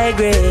high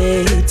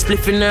grade.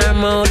 Spliff in her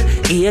mouth,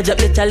 gauge up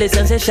the chalice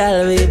and say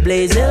shall we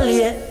blaze hell,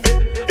 yeah.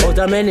 Out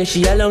of many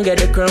she alone get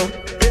the crown.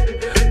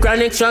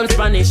 Chronic from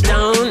Spanish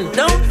town.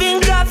 Don't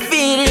think I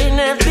feel in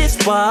at this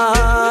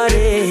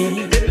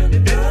party.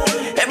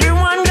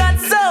 Everyone got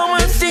so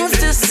much things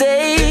to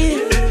say.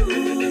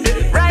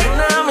 Right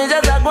now me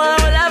just like one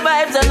with the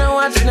vibes and don't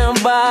watch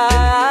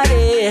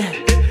nobody.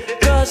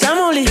 Cause I'm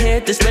only here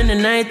to spend the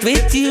night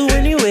with you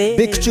anyway.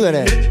 Big tuneや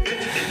ね。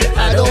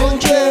 I don't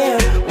care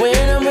when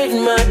I'm with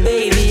my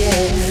baby,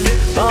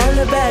 yeah. All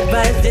the bad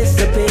vibes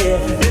disappear.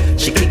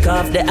 She kick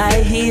off the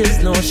high heels,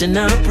 no she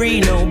not free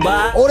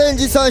nobody. オレン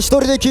ジさん一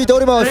人で聞いてお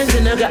ります。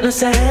 And I got no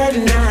sad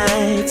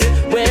nights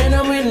when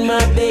I'm with my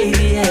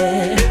baby,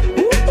 yeah.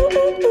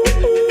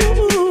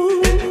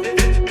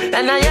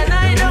 And I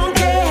don't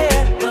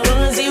care,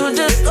 cause you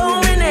just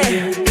own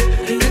it.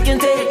 You can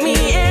take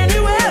me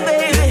anywhere,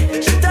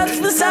 baby. She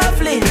touched me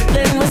softly,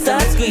 then we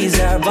start squeeze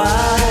her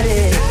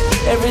body.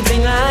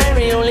 Everything I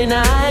read, only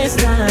nice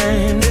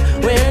times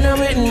when I'm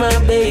with my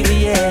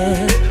baby,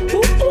 yeah.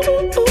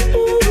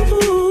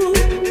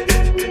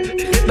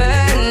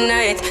 Bad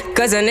night,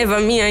 cause I never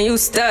me and you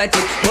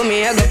started. But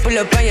me I go pull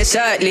up on you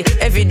shortly.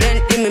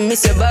 Evidently me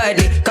miss your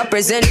body, cause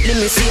presently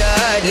me see you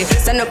hardly.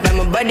 Stand up by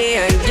my body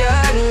and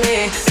judge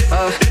me.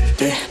 Oh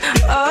yeah,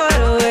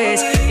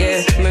 always,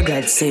 yeah. My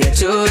God say you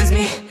choose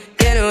me.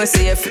 You know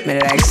say you fit me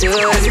like shoes.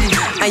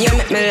 And you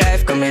make me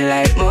life coming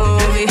like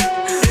movie.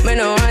 Me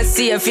no want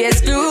see your face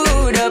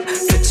screwed up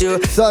with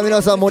you. さあ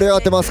皆さん盛り上が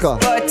ってますか？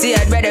 Party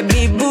I'd rather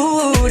be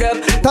booed up.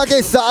 た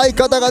けしさん相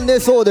方が寝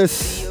そうで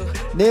す。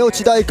寝落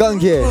ち大歓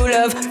迎。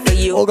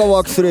you.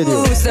 Ogaworks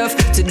Radio. Stuff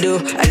to do.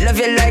 I love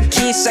you like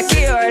Keisha,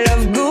 I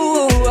love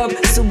goo up.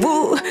 So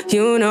woo,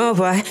 you know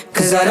why?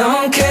 Cause I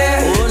don't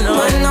care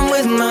when I'm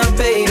with my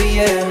baby,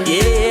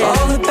 yeah.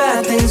 All the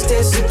bad things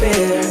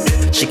disappear.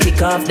 She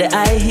kick off the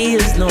high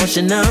heels, no,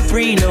 she not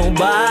free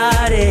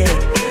nobody.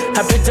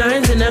 Happy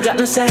times and I got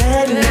no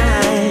sad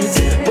nights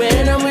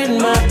when I'm with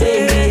my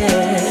baby,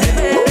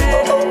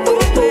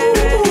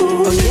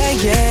 Oh yeah,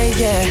 yeah,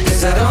 yeah.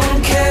 Cause I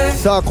don't care.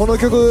 さあこの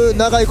曲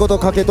長いこと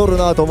かけとる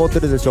なと思って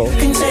るでしょ。 You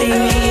can take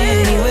me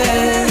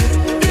anywhere.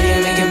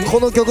 こ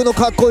の曲の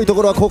かっこいいと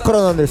ころはここか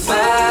らなんです。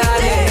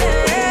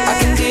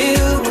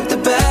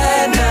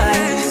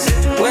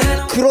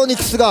クロニ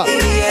クスが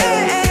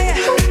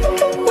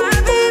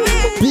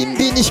ビン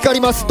ビンに光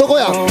ります。どこ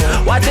や？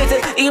 What is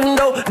it? Even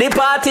though the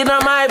party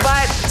not my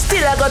vibe,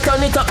 still I go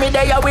turn it up me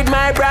there with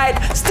my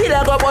bride. Still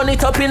I go burn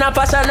it up in a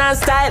fashion and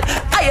style.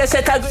 I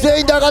set a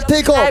全員で上がって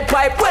いこう。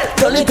 pipe, well,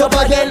 turn it up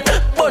again,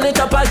 burn it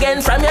up again.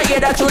 From your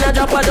head that tune a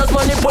drop, I just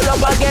money pull up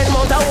again.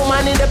 Mount a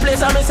woman in the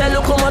place, I me say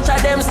look how much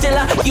of them still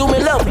you me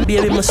love,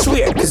 baby, me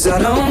swear. Cause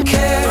I don't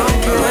care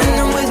when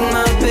I'm with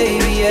my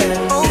baby,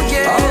 yeah. Oh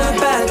yeah. All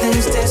the bad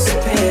things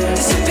disappear.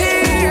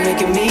 You're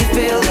making me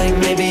feel like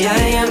maybe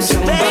I am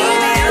somebody.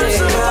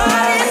 I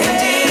can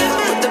deal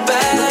with the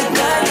bad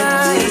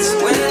nights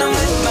when I'm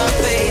with my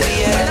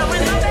baby, yeah.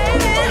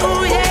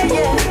 Oh yeah,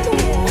 yeah.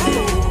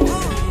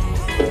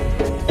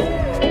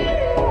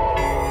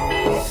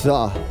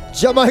 さあ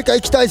ジャマイカ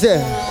行きたい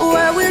ぜ。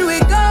 Where will we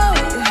go?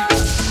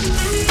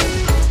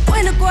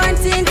 When the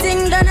quarantine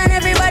thing done and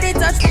everybody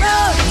touch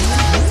road.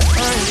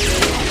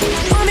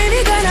 Oh,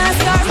 maybe gonna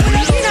start with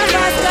a dinner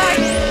fast start.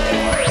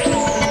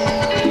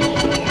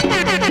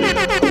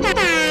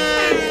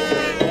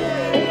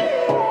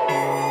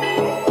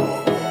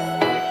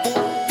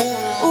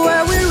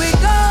 Where will we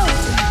go?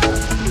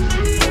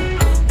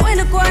 When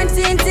the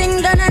quarantine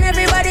thing done and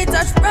everybody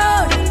touch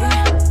road.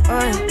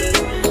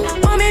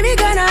 Oh, maybe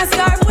gonna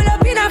start pull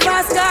up in a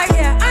fast car,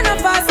 yeah. And a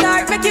fast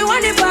start make you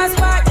want the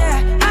passport,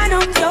 yeah. I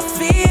know you're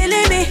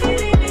feeling me.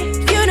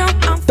 You know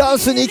I'm ダン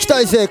スに行きた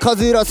いぜ。和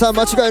浦さん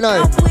間違いない。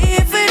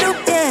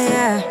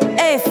 yeah.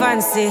 Hey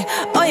fancy,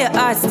 oh your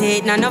heart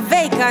state, now no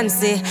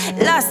vacancy.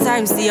 Last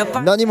time see you.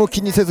 何も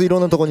気にせずいろ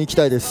んなとこに行き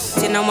たいです。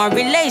 You know my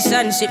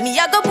relationship, me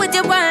I go put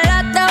you on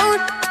lockdown.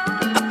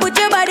 I put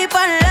your body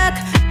on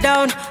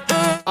lockdown.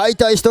 会い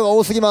たい人が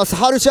多すぎます。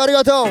ハルシあり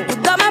がとう。 You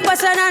got my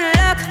person on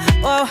lock.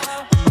 Oh,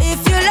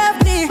 if you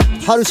love me.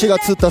 ハルシが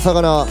釣った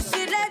魚、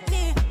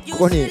こ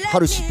こにハ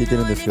ルシって言って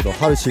るんですけど、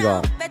ハルシ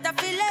は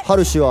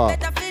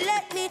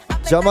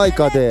ジャマイ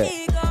カで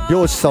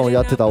漁師さんを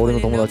やってた俺の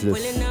友達で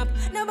す。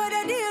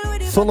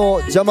そ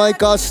のジャマイ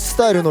カス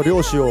タイルの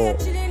漁師を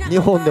日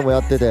本でもや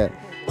ってて、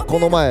こ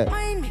の前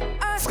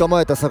捕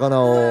まえた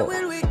魚を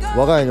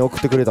我が家に送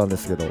ってくれたんで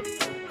すけど、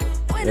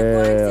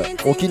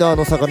沖縄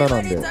の魚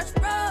なんで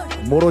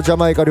もろジャ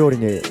マイカ料理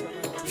にフ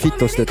ィッ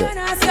トしてて、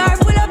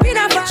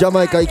ジャ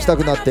マイカ行きた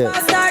くなって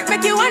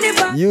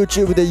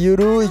YouTube でゆ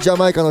るいジャ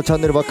マイカのチャ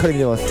ンネルばっかり見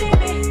てます。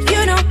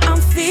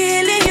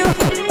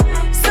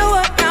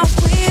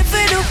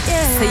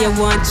 Say you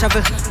want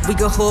travel, we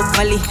go Hope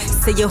Valley.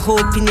 Say you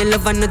hope in your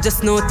love and not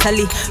just no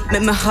tally.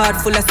 Make my heart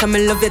full of some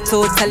love you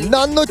totally.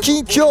 何の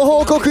近況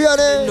報告や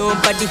ねん。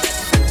 Nobody.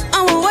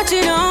 I'm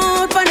watching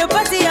out for the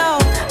party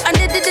out. And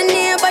they didn't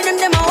hear by them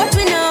I watch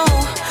me now.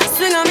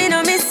 Swing on me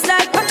no miss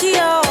like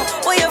Pacquiao.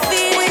 What you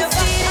feel? What you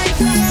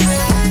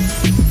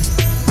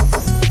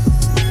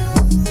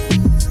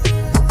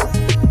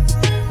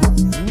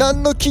feel?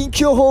 何の近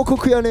況報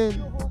告やねん。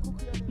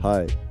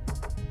はい。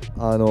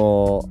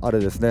あれ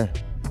ですね。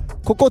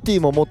ココテ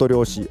ィも元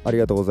漁師、あり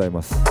がとうござい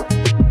ます。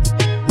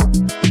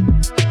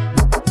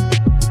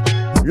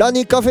ラ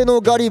ニカフェの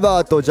ガリ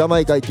バーとジャ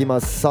マイカ行き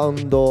ます。サウ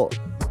ンド、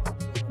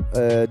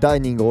ダ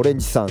イニングオレン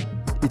ジさん、い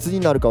つに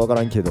なるかわか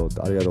らんけど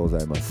ありがとうご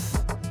ざいま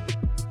す。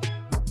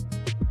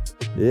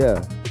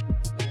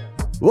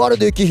ワル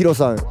ドユキヒロ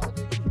さん、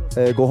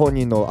ご本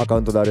人のアカ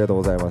ウントでありがとう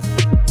ございます。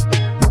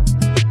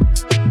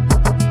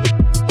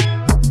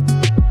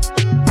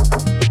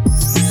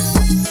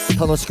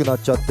楽しくなっ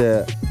ちゃっ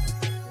て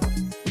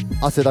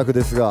汗だく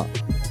ですが、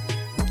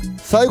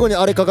最後に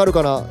あれかかる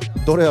かな。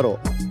どれやろ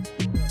う。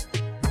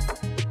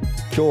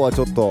今日はち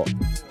ょっと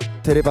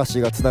テレパシ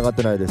ーがつながっ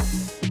てないで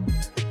す。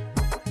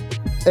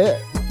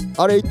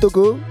あれ言っと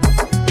く。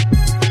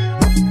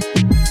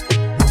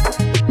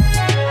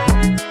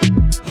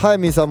はい、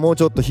みーさんもう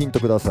ちょっとヒント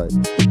ください。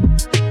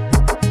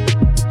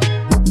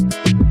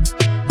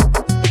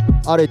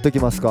あれ言っとき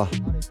ますか。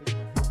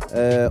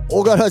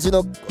小柄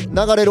寺の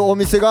流れるお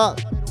店が、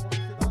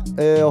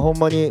ほん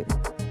まに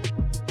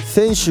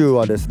先週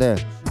はですね、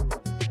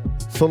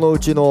そのう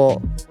ち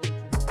の、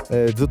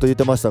ずっと言っ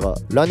てましたが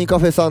ラニカ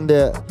フェさん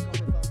で、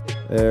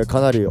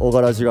かなり小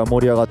柄寺が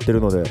盛り上がって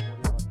るので、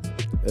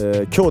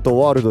京都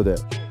ワールドで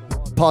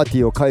パーティ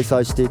ーを開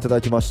催していた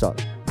だきました。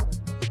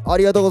あ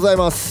りがとうござい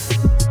ます。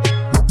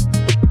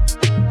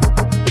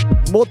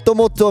もっと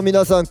もっと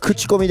皆さん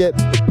口コミで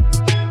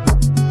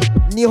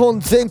日本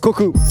全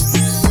国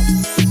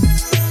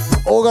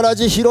小柄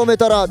寺広め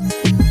たら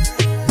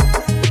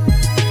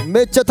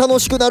めっちゃ楽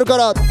しくなるか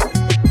ら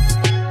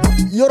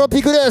よろ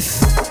ぴくで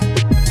す。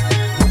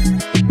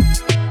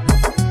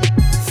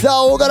さ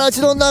あ大柄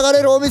地の流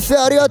れるお店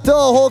ありが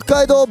とう。北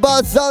海道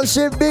バー斬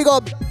新ビ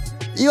ゴ、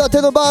岩手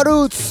のバール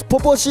ーツポ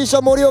ポシーシ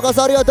ャ盛岡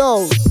さんありが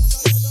とう。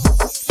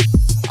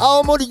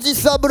青森ジ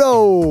サブロ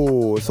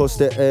ー、そし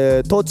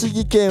て、栃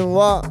木県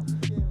は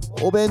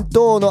お弁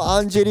当の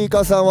アンジェリー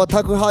カさんは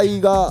宅配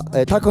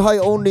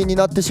オンリーに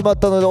なってしまっ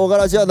たので小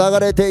柄地は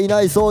流れてい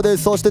ないそうで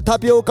す。そしてタ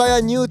ピオカ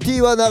やニューティ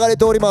ーは流れ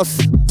ております。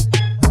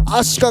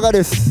足利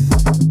で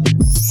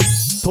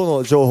すと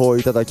の情報を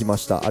いただきま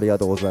した。ありが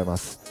とうございま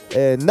す。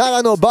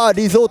長野バー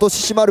リゾート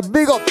獅子丸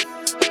ビゴ、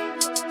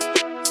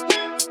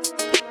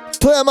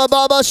富山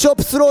バーバーショッ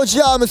プスロージ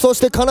ャム、そし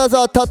て金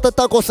沢タッタ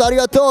タコスあり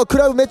がとう。ク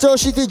ラブメトロ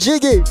シティジ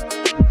ギー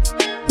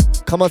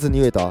噛まずに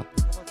言えた。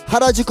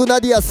原宿ナ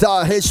ディア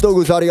さんヘッシュド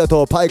グズありが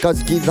とう。パイカ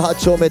ズキーズ8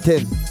丁目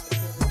店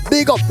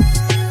ビゴ、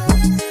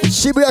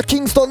渋谷キ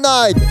ングストン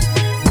ナイト、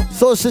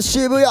そして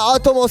渋谷ア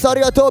トモスあ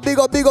りがとう。ビ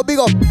ゴビゴビ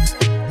ゴ、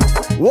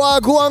ワ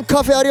ーグワン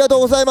カフェありがとう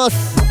ございま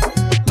す。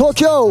東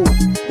京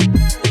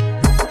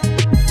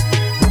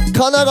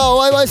神奈川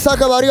ワイワイ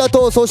酒場ありが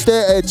とう。そし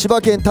て、千葉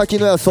県滝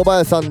野屋そば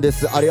屋さんで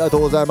す。ありがと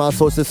うございます。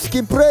そしてス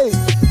キンプレイ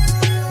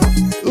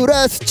浦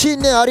安陳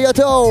年ありが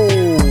とう。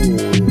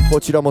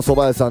こちらもそ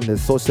ば屋さんで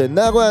す。そして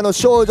名古屋の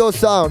少女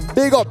さん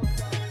ビゴ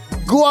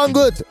グワング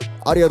ッド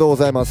ありがとうご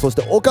ざいます。そし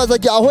て岡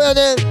崎アホや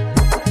ねん、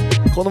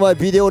この前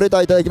ビデオレタ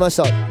ーいただきまし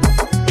た。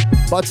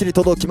バッチリ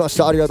届きまし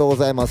た。ありがとうご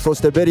ざいます。そ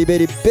してベリベ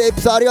リベイ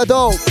プさんありが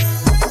とう。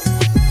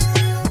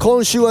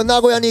今週は名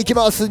古屋に行き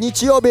ます。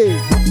日曜日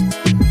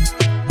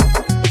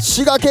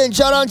滋賀県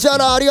ジャランジャ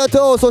ランありが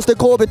とう。そして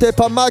神戸鉄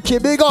板マッキー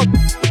ビゴ、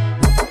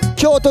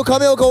京都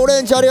亀岡オ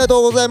レンジありがと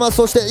うございます。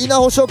そして稲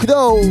穂食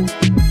堂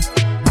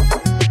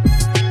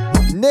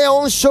ネ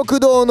オン食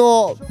堂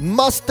の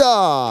マスタ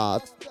ー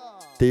っ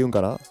ていうん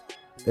かな、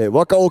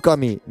若女将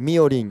み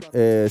よりん、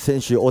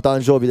先週お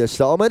誕生日でし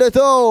た。おめで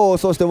とう。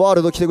そしてワー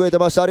ルド来てくれて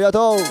ました。ありが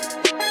とう。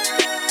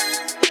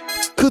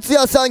靴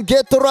屋さんゲ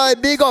ットライ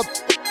ビゴ、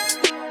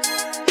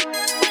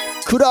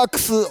クラック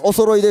スお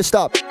揃いでし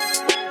た。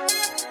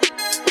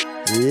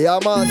いや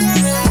まあ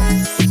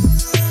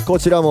こ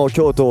ちらも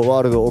京都ワ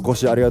ールドお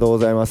越しありがとうご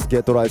ざいます。ゲ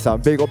ットライさ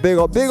んビゴビ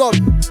ゴビゴ、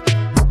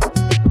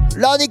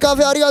ラニカ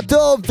フェありが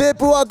とう。ベー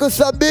プワークス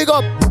さんビ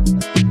ゴ、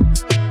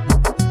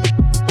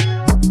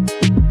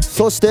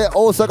そして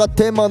大阪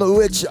天満の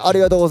上地あ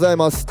りがとうござい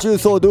ます。重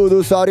曹ドゥード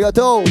ゥさんありが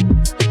とう。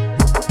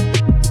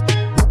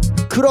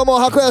黒門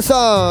箱屋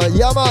さん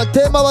山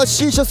天満は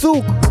シーシャスー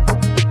ク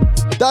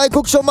大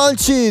黒賞マン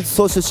チーズ、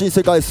そして新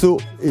世界ス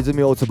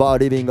泉大津バー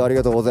リビングあり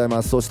がとうござい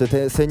ます。そし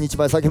て千日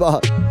前先バ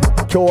ー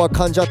今日は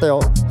噛んじゃったよ。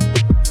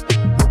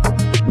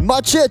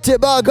マチェテ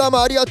バーガ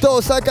マありがと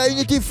う。堺ユ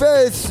ニティフ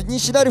ェイス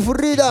西成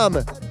フリーダ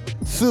ム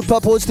スーパ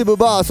ーポジティブ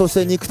バー、そし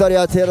て肉たり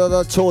や寺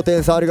田頂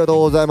点さんありがとう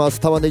ございます。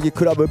玉ねぎ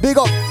クラブビ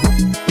ゴ、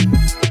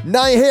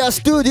ナインヘア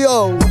スタジ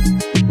オ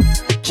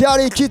キャ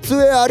リーキッズウ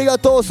ェアありが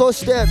とう。そ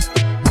して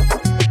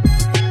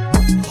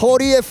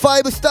堀江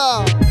5スタ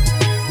ー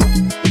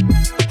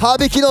羽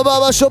引きのバ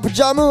ーバーショップ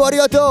ジャムあり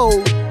がとう。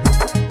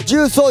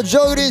重曹ジ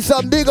ョグリンさ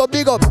んビゴ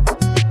ビゴ、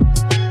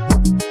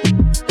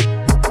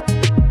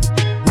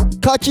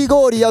かき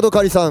氷ヤド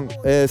カリさん、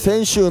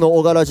先週の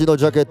小柄地の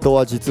ジャケット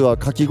は実は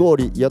かき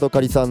氷ヤドカ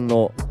リさん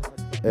の、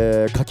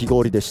かき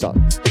氷でした。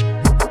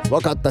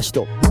分かった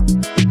人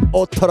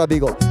おったらビ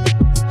ゴ。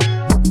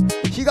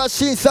東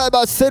心斎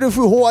橋セル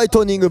フホワイ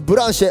トニングブ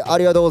ランシェあ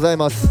りがとうござい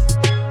ます。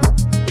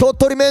鳥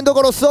取麺ど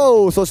ころ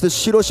そう、そして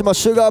広島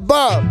シュガー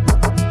バ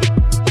ー、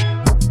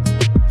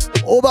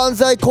おばん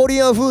ざいコ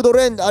リアンフード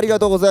レンありが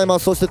とうございま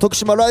す。そして徳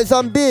島ライザ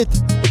ンビート、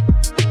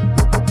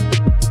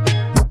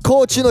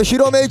高知の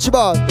広め市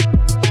場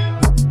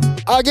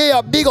アゲ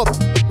ヤビゴ、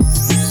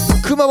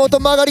熊本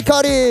曲がり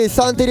カリー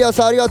サンテリア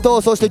さんありがと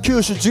う。そして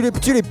九州ジュリップ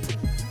チュリップ、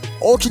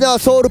沖縄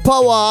ソウル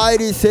パワーアイ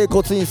リー整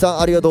骨院さ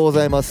んありがとうご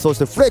ざいます。そし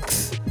てフレック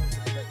ス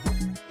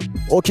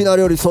沖縄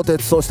料理ソテ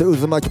ツ、そして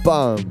渦巻き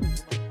パン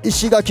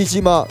石垣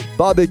島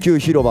バーベキュー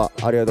広場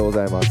ありがとうご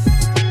ざいます。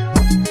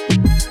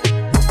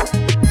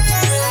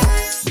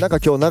なんか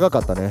今日長か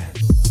ったね。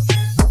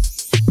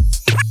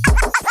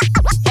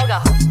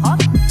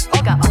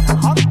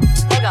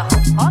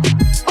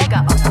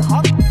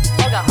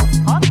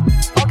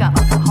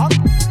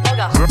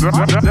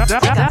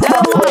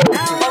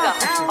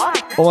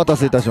お待た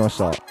せいたしまし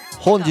た。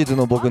本日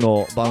の僕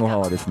の晩ご飯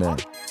はですね、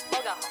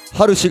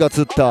春氏が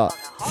釣った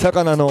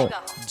魚の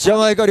ジャ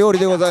マイカ料理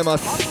でございま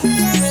す。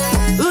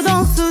うど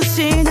ん寿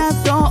司納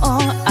豆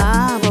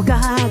アボ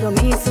カド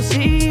味噌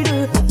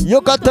汁、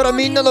よかったら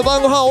みんなの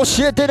晩ご飯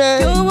教えてね。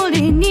きゅう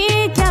り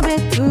にキャベ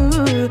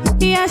ツ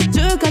冷やし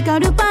中華カ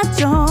ルパッ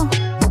チョ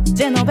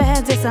ジェノベ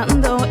ーゼサ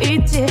ンドイ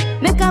ッチ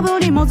メカブ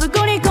リもず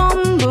くり昆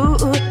布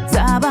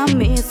サバ味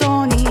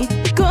噌煮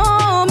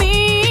込み、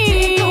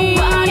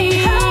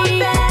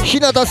日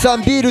向さ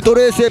んビールと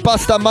冷製パ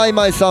スタ、マイ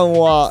マイさん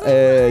は、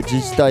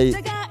自治体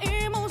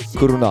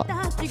来るな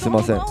すい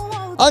ません。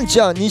あん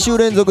ちゃん2週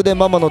連続で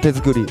ママの手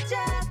作り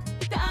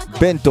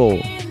弁当、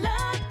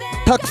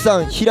たくさ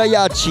んひら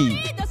やち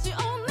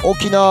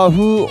沖縄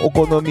風お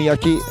好み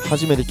焼き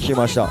初めて聞き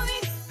ました。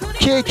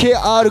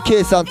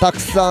 KKRK さんた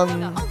くさ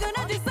ん、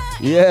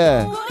イ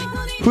エ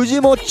ー。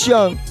藤もっち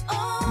ゃん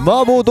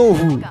麻婆豆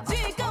腐、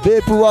ベ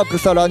ープワーク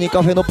さラニ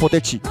カフェのポ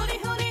テチ、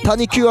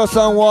谷キュア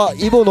さんは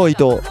イボの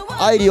糸、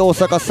アイリ大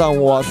阪さ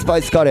んはスパ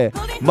イスカレ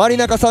ー、マリ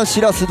ナカさん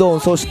しらす丼、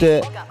そし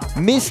て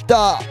ミス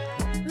タ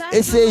ー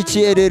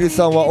SHLL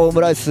さんはオム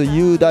ライス、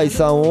雄大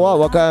さんは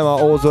和歌山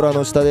大空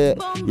の下で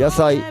野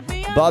菜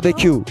バーベ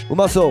キューう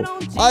まそう、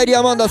アイリ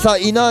アマンダさ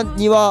ん稲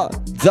庭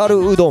ざる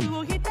うど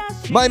ん、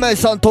マイマイ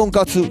さんとん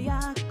かつ、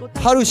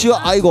ハルシ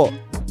はアイゴ、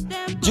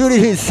ジュ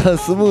リリンさん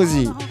スムー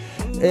ジ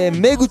ー、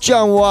メグち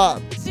ゃんは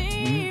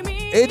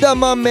枝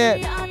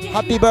豆、ハ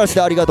ッピーバース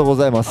デーありがとうご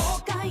ざいま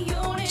す。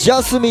ジ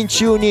ャスミン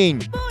チューニン、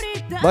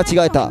間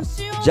違えた、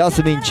ジャ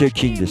スミンチェ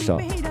キンでした。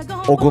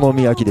お好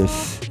み焼きで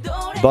す。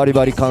バリ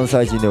バリ関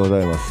西人でご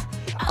ざいます。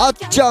あっ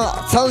ちゃ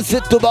んサンセ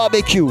ットバー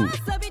ベキュー、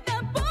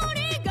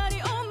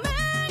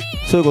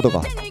そういうこと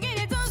か。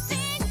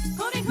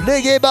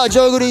レゲエバージ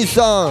ョーグリーン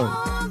さん、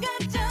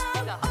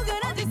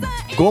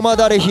ごま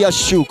だれ冷や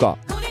し中華、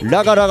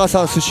ラガラガ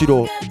さんスシ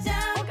ロー、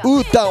ウ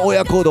ータン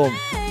親子丼、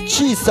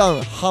チーさ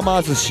んは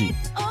ま寿司、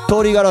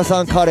鶏ガラ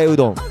さんカレーう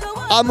どん、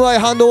アムアイ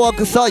ハンドワー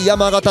クさん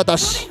山形だ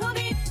し、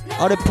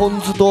あれポ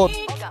ン酢と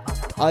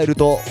和える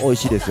と美味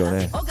しいですよ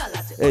ね。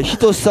ひ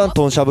としさん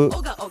とんしゃぶ、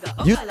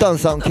ゆったん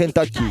さんケン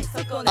タッキー、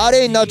ア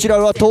レインナチュラ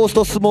ルはトース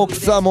トスモーク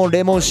サーモン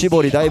レモン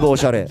絞り、だいぶお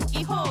しゃれ、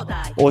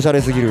おしゃ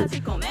れすぎる。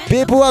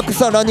ベープワーク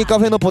さんラニカ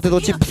フェのポテ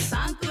トチップス、さ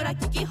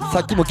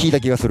っきも聞いた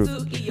気がする。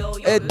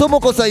と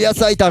もこさん野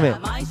菜炒め、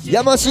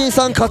ヤマシン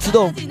さんカツ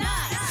丼、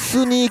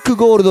スニーク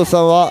ゴールドさ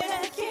んは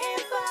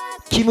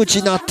キム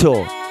チ納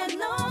豆、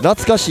懐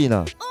かしい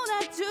な、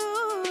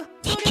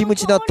キム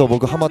チ納豆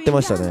僕ハマってま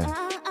したね。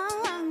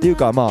っていう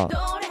かま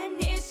あ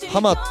ハ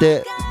マっ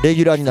てレ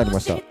ギュラーになりま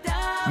した。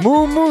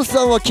ムーンムーン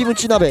さんはキム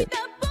チ鍋、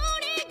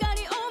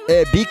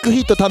ビッグ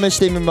ヒット試し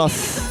てみま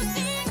す。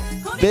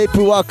ベー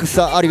プワーク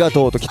さんありが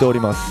とうと来ており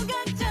ます。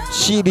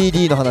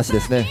 CBD の話で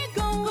すね。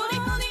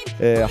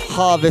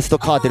ハーベスト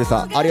カーテル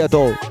さんありが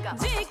とう。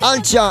あ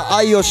んちゃん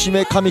愛を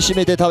噛みし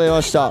めて食べ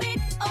ました。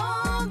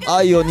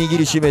愛を握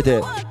りしめ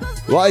て。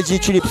 YG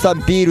チュリップさ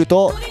んビール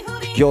と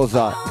餃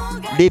子、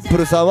リップ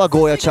ルさんは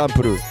ゴーヤチャン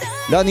プルー、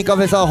ラニカ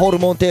フェさんホル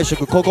モン定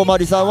食、ココマ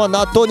リさんは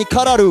納豆に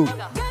カラルー、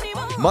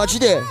マジ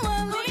で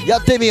や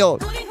ってみよう。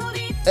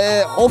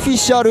オフィ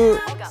シャル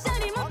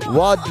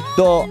ワッ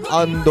ド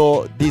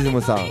&ディズ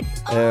ムさん、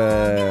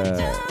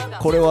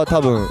これは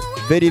多分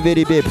ベリベ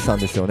リベープさん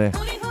ですよね。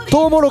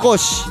トウモロコ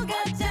シ、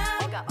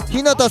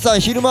ひなたさん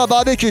昼間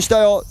バーベキューした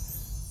よ。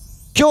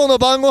今日の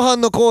晩ご飯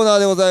のコーナー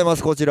でございま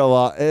す。こちら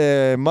は、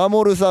マ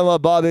モルさんは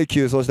バーベキ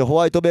ュー、そしてホ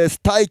ワイトベース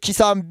大輝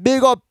さんビッ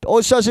グアップ、お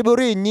久しぶ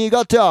り新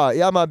潟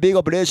山ビッグ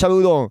アップ冷しゃ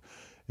ぶうどん。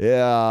い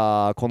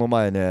やーこの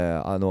前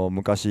ね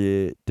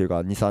昔っていうか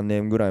 2,3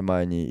 年ぐらい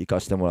前に行か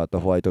してもらった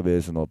ホワイトベ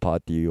ースのパー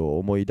ティーを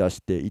思い出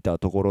していた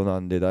ところな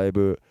んで、だい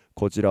ぶ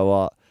こちら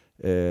は、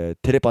テ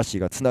レパシー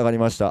がつながり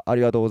ました。あ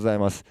りがとうござい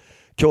ます。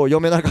今日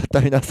読めなかっ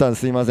た皆さん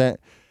すいません。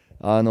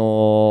なん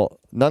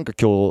か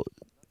今日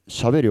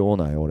喋り多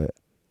ない俺、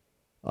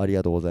あり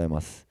がとうござい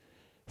ます。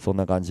そん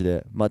な感じ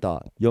でま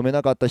た読め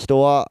なかった人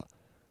は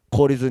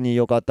懲りずに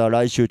よかったら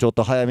来週ちょっ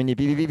と早めに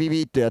ビビビビ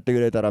ビッとやってく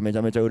れたらめち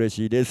ゃめちゃ嬉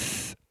しいで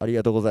す。あり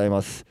がとうござい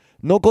ます。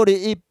残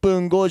り1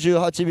分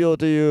58秒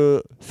とい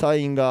うサ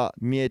インが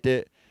見え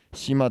て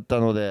しまった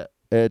ので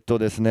で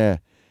す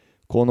ね、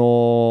こ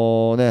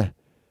のね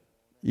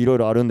いろい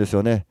ろあるんです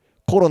よね。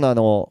コロナ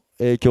の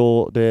影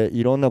響で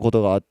いろんなこ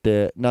とがあっ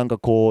て、なんか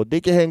こう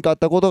できへんかっ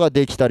たことが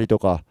できたりと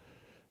か、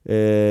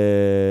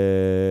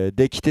で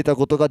きてた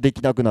ことがで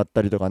きなくなっ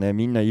たりとかね、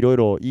みんないろい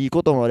ろいい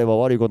こともあれば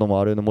悪いことも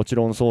あるのもち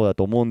ろんそうだ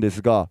と思うんで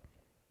すが、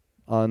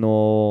こ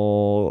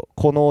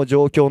の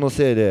状況の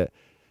せいで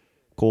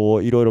こ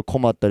ういろいろ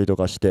困ったりと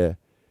かして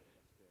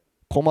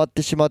困っ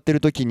てしまってる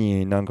時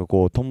になんか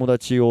こう友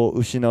達を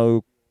失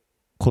う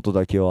こと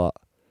だけは、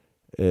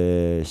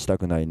した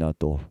くないな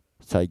と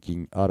最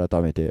近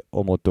改めて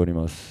思っており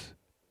ます。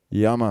い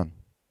やマン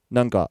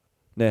なんか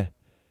ね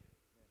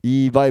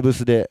いいバイブ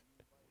スで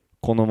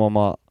このま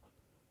ま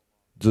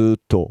ず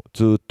っと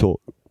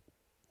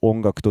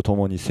音楽とと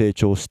もに成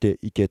長して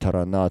いけた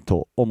らな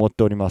と思っ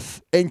ておりま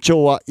す。延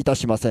長はいた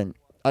しません。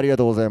ありが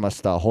とうございま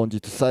した。本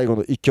日最後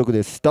の1曲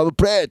です。ダブル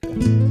プレイ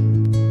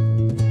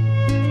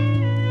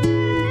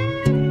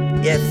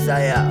Yes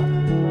I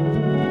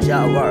am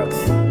Ogaworks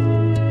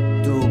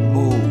to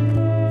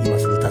move 今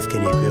すぐ助け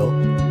に行くよ。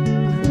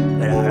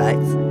 Alright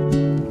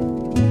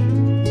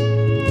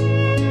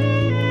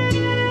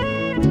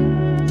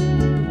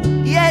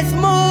Yes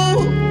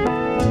move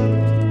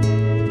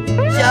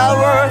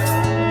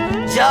Ogaworks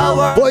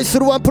ボイス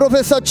ルワンプロフェ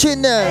ッサーチ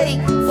ン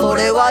ネそ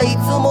れはいつ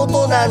も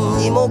と何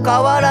にも変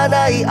わら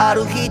ない。あ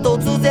る日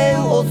突然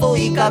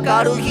襲いか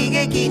かる悲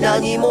劇、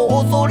何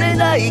も恐れ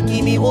ない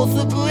君を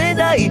救え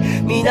ない。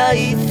皆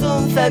一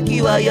寸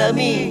先は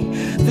闇、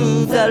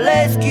To the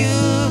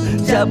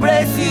rescue じゃ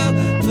bless you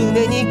常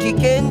に危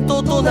険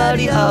と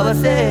隣り合わ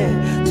せ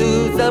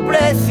To the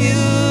bless you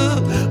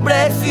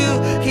bless you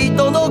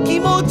人の気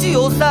持ち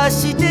を察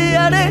して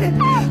やれ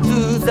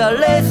To the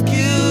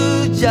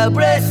rescue じゃ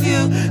bless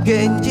you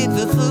現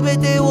実すべ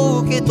てを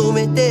受け止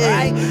めて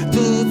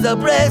To the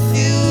bless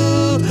you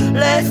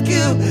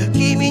rescue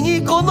君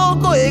にこの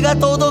声が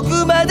届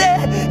くまで、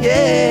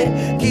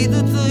yeah、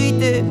傷つい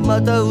て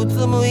またう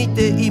つむい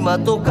て今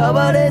と変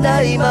われ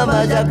ないま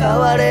まじゃ変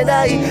われ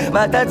ない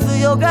また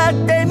強がっ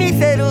てみ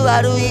せる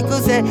悪い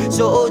癖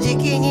正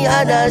直に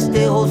話し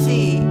てほ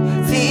しい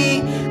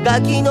ガ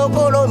キの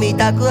頃見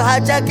たく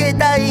はちゃけ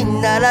たい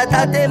んなら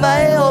建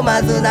前をま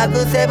ずな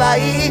くせば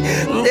いい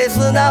で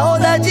素直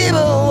な自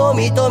分を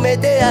認め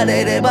てや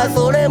れれば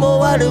それも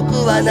悪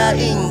くはな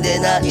いんで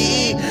な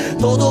い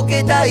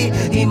届けたい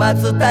今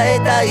伝え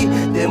たい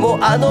でも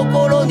あの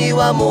頃に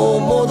はも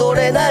う戻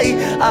れない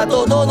あ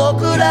とどの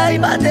くらい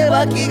まで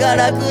は気が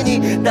楽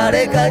に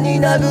誰かに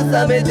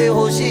慰めて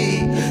ほし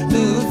い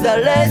To the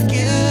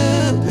rescue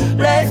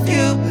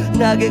rescue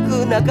嘆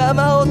く仲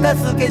間を助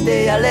け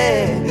てや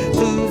れ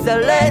To the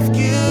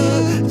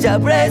rescue じゃ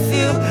bless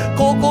you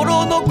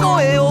心の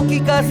声を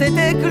聞かせ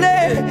てく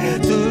れ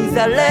To the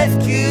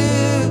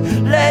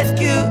rescue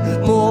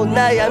rescue もう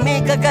悩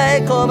み抱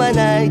え込ま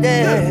ない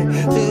で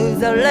To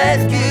the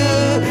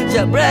rescue じ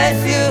ゃ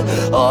bless you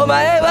お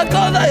前は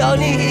この世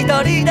に一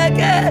人だ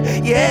け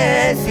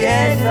Yes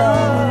yes no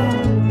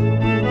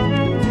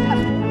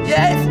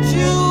Yes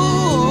you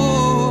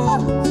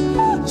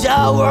じ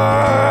ゃ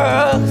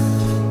works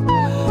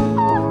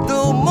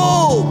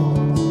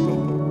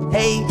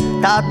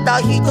たった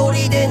一人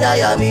で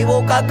悩み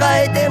を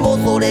抱えても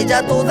それじ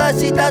ゃ閉ざ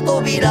した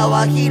扉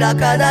は開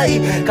かな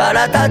いか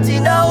ら立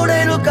ち直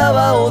れるか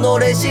は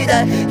己次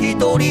第一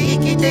人生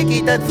きて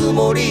きたつ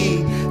も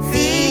り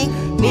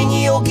身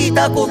に起き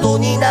たこと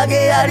に投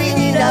げやり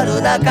にな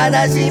るな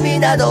悲しみ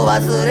など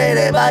忘れ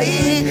れば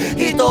いい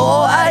人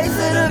を愛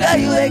するが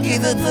ゆえ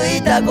傷つ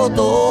いたこ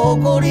とを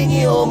誇り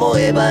に思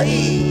えば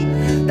いい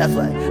That's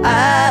why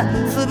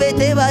全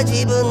ては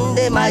自分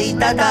で蒔い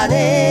た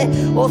種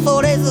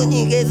恐れず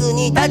逃げず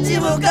に立ち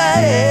向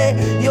かえ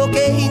余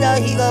計な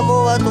悲願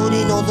は取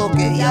り除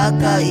け厄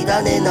介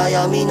だね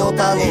悩みの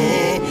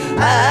種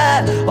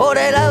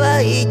俺ら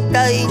は一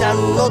体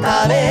何の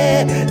た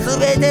め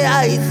全て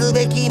愛す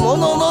べきも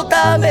のの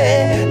た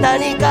め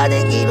何か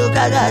できる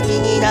かが気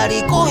にな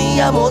り今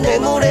夜も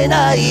眠れ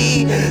な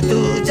い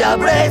To the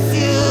bless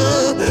you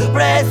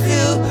bless you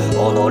己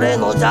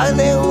の邪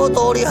念を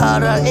取り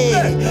払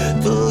え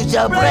To the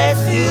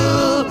bless you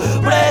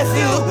bless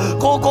you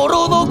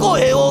心の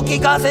声を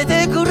聞かせ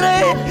てくれ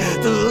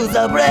To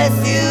the bless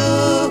you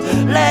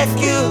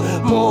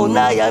rescue もう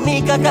悩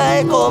み抱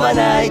え込ま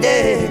ない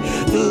で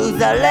To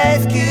the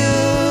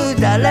rescue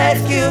the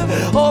rescue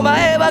お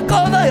前は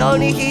この世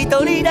に一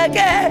人だけ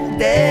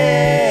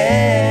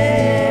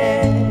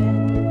で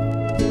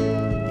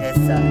Yes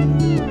sir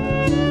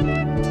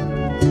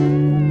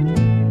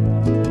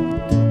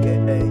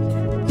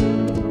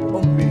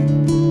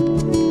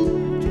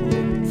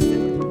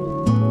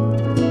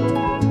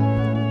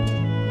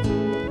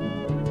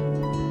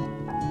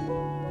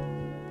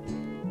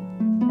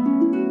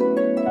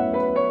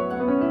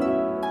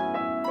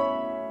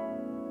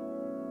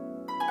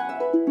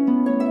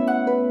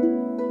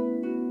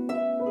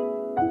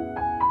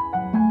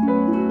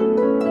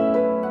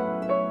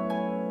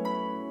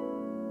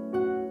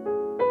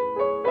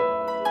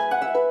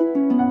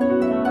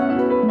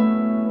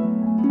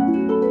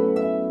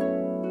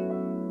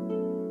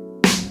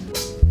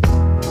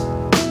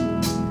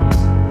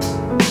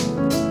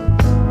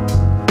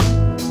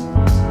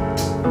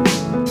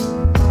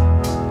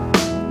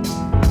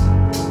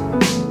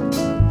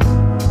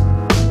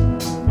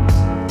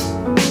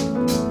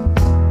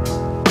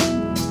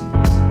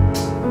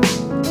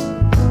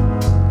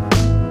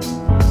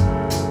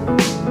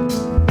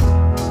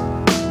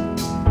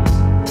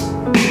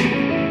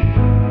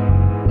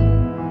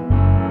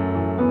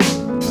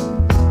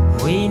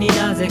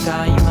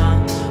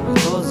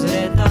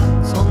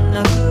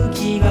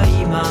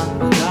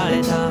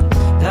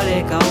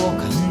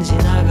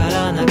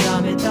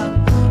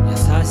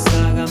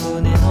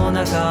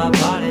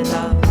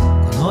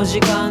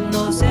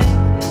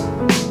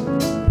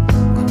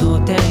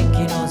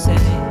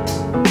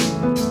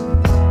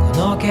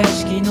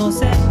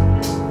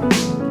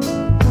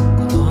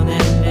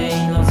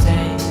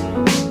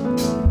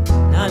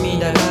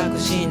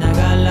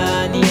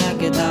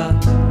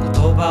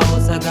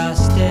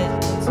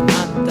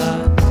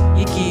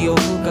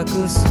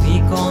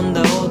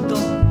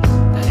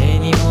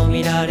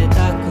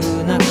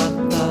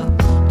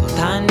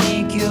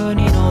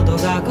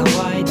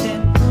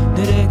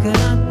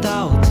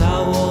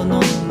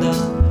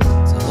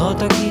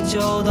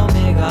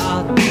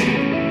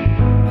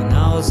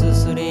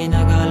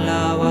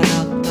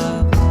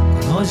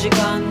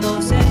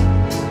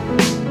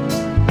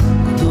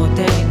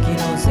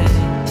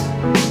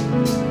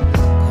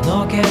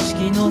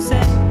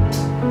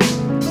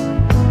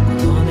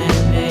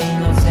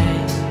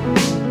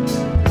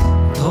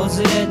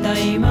た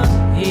今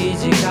いい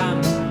時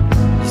間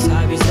久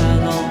々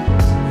の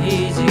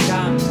いい時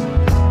間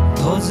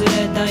訪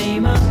れた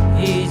今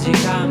いい時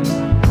間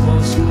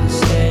もしか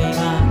して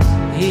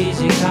今いい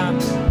時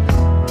間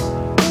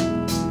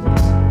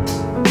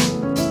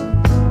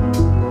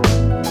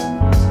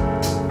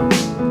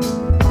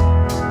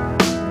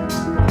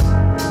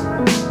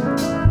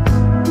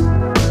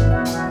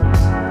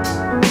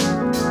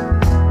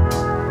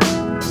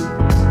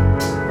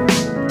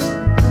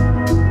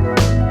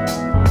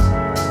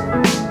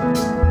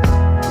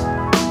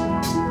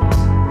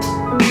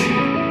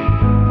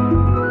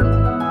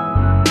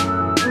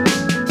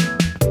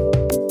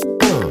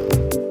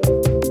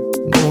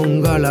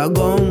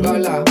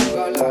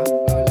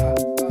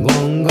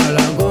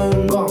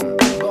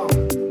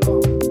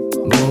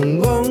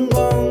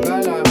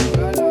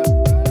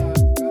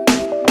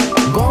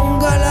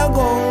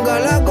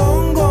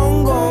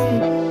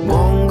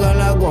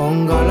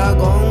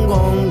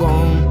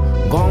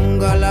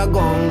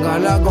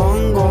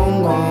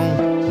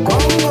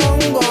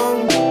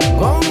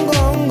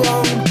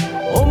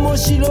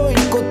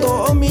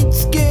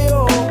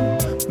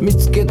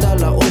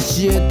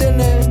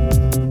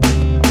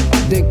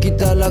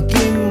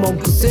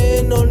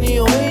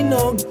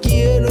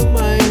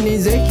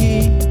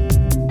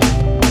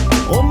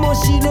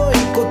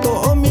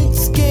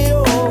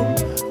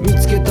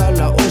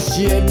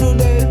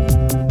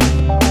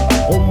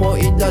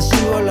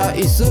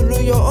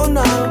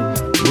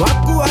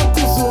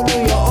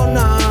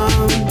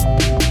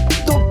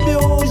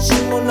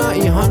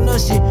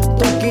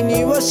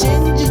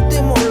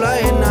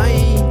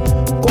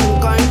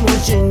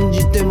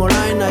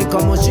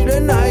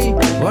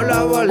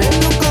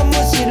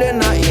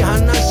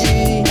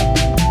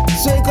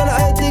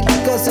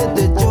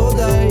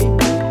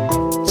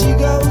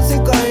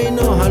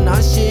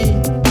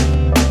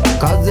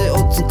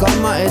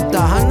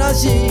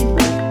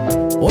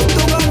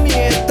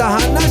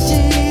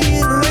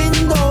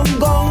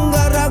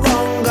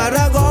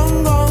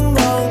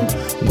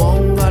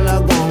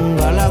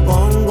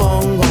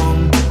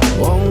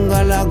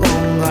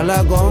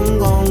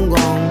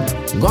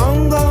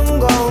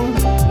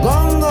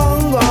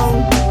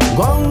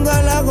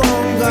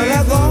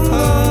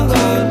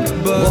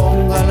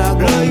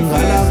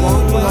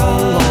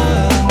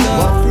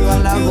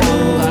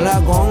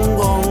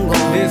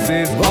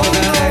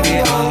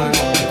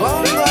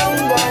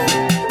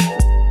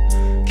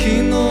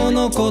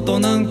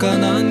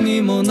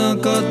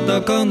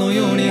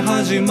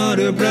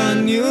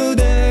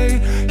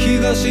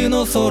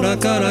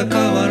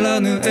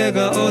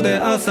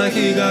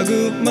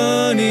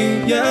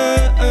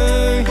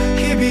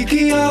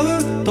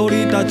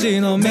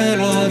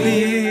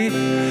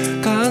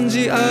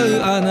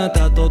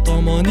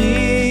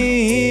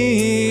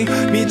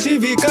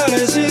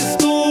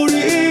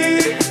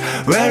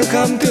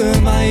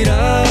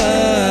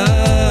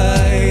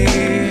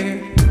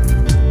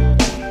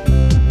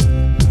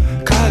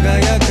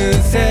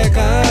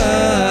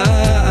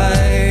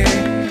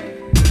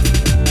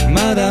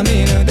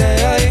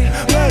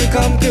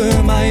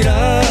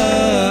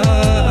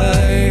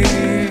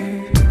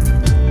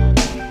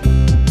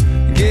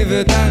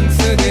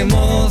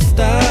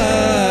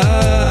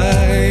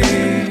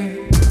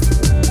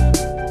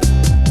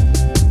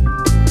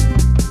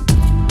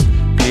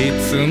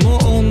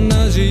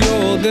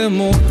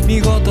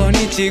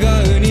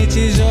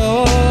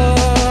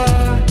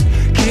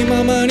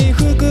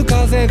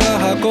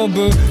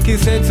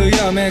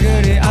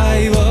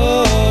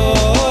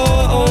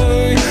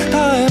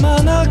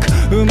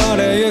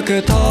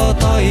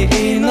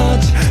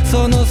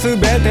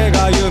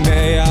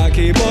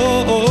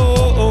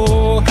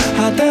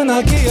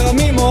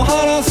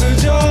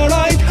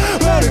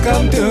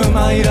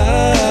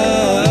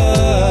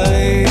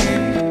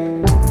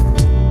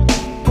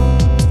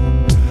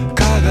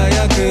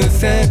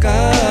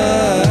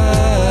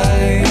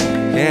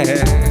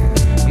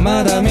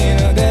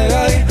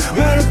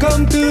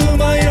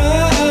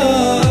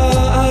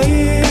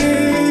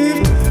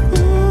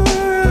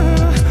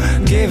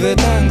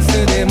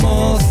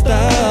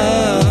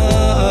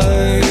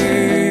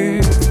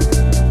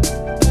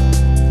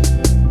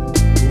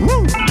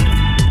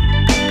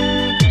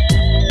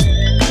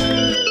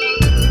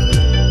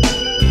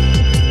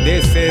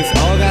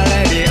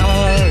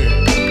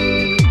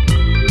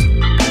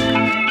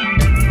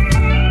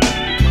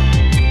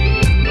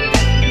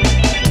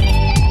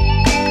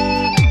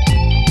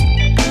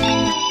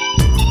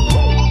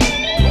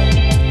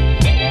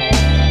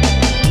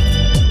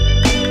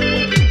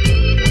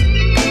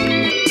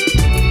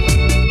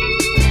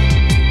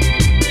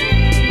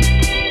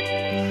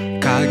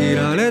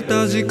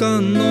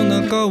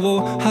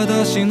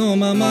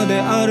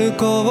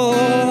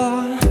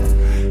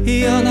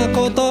嫌な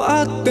こと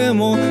あって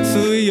も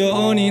水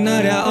曜に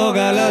なりゃ小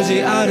柄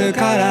じある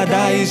から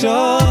大丈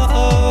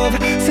夫。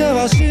世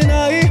話し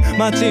ない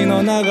街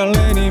の流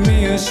れに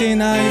見失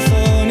い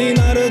そうに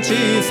なる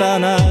小さ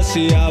な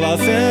幸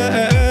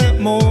せ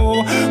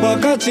も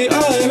分かち合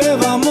えれ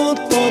ばもっ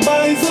と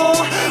倍増。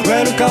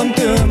 Welcome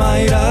to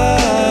my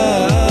life。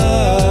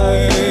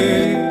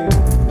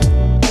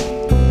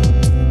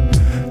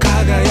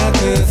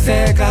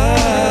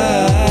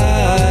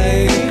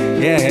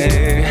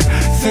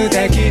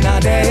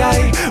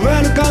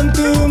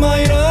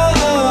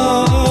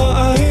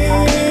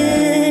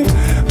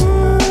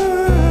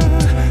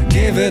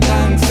Give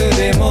thanks to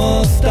the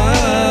Most High.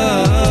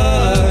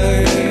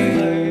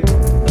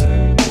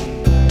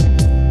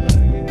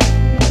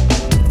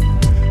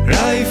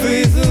 Life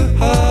is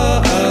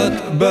hard,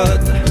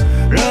 but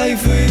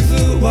life is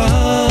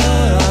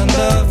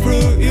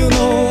wonderful, you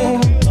know.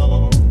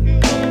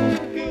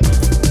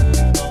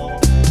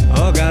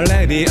 Oga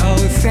Radio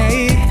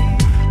say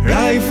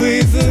life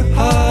is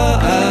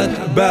hard,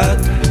 but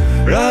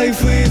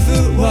life is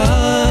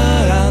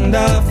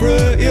wonderful,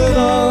 you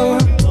know.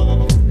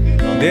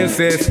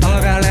 This is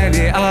Oga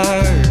Radio.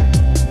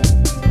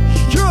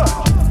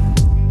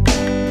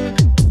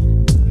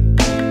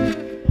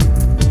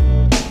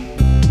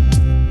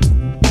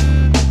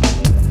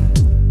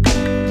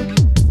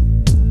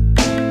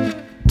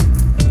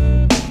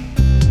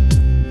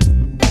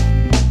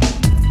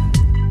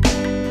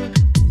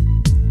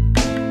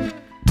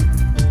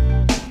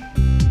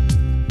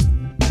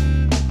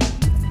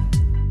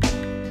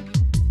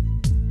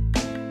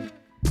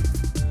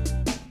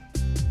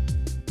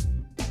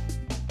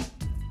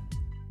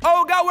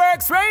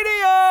 Ogaworks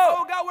Radio.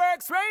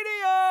 Ogaworks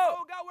Radio.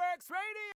 Ogaworks Radio.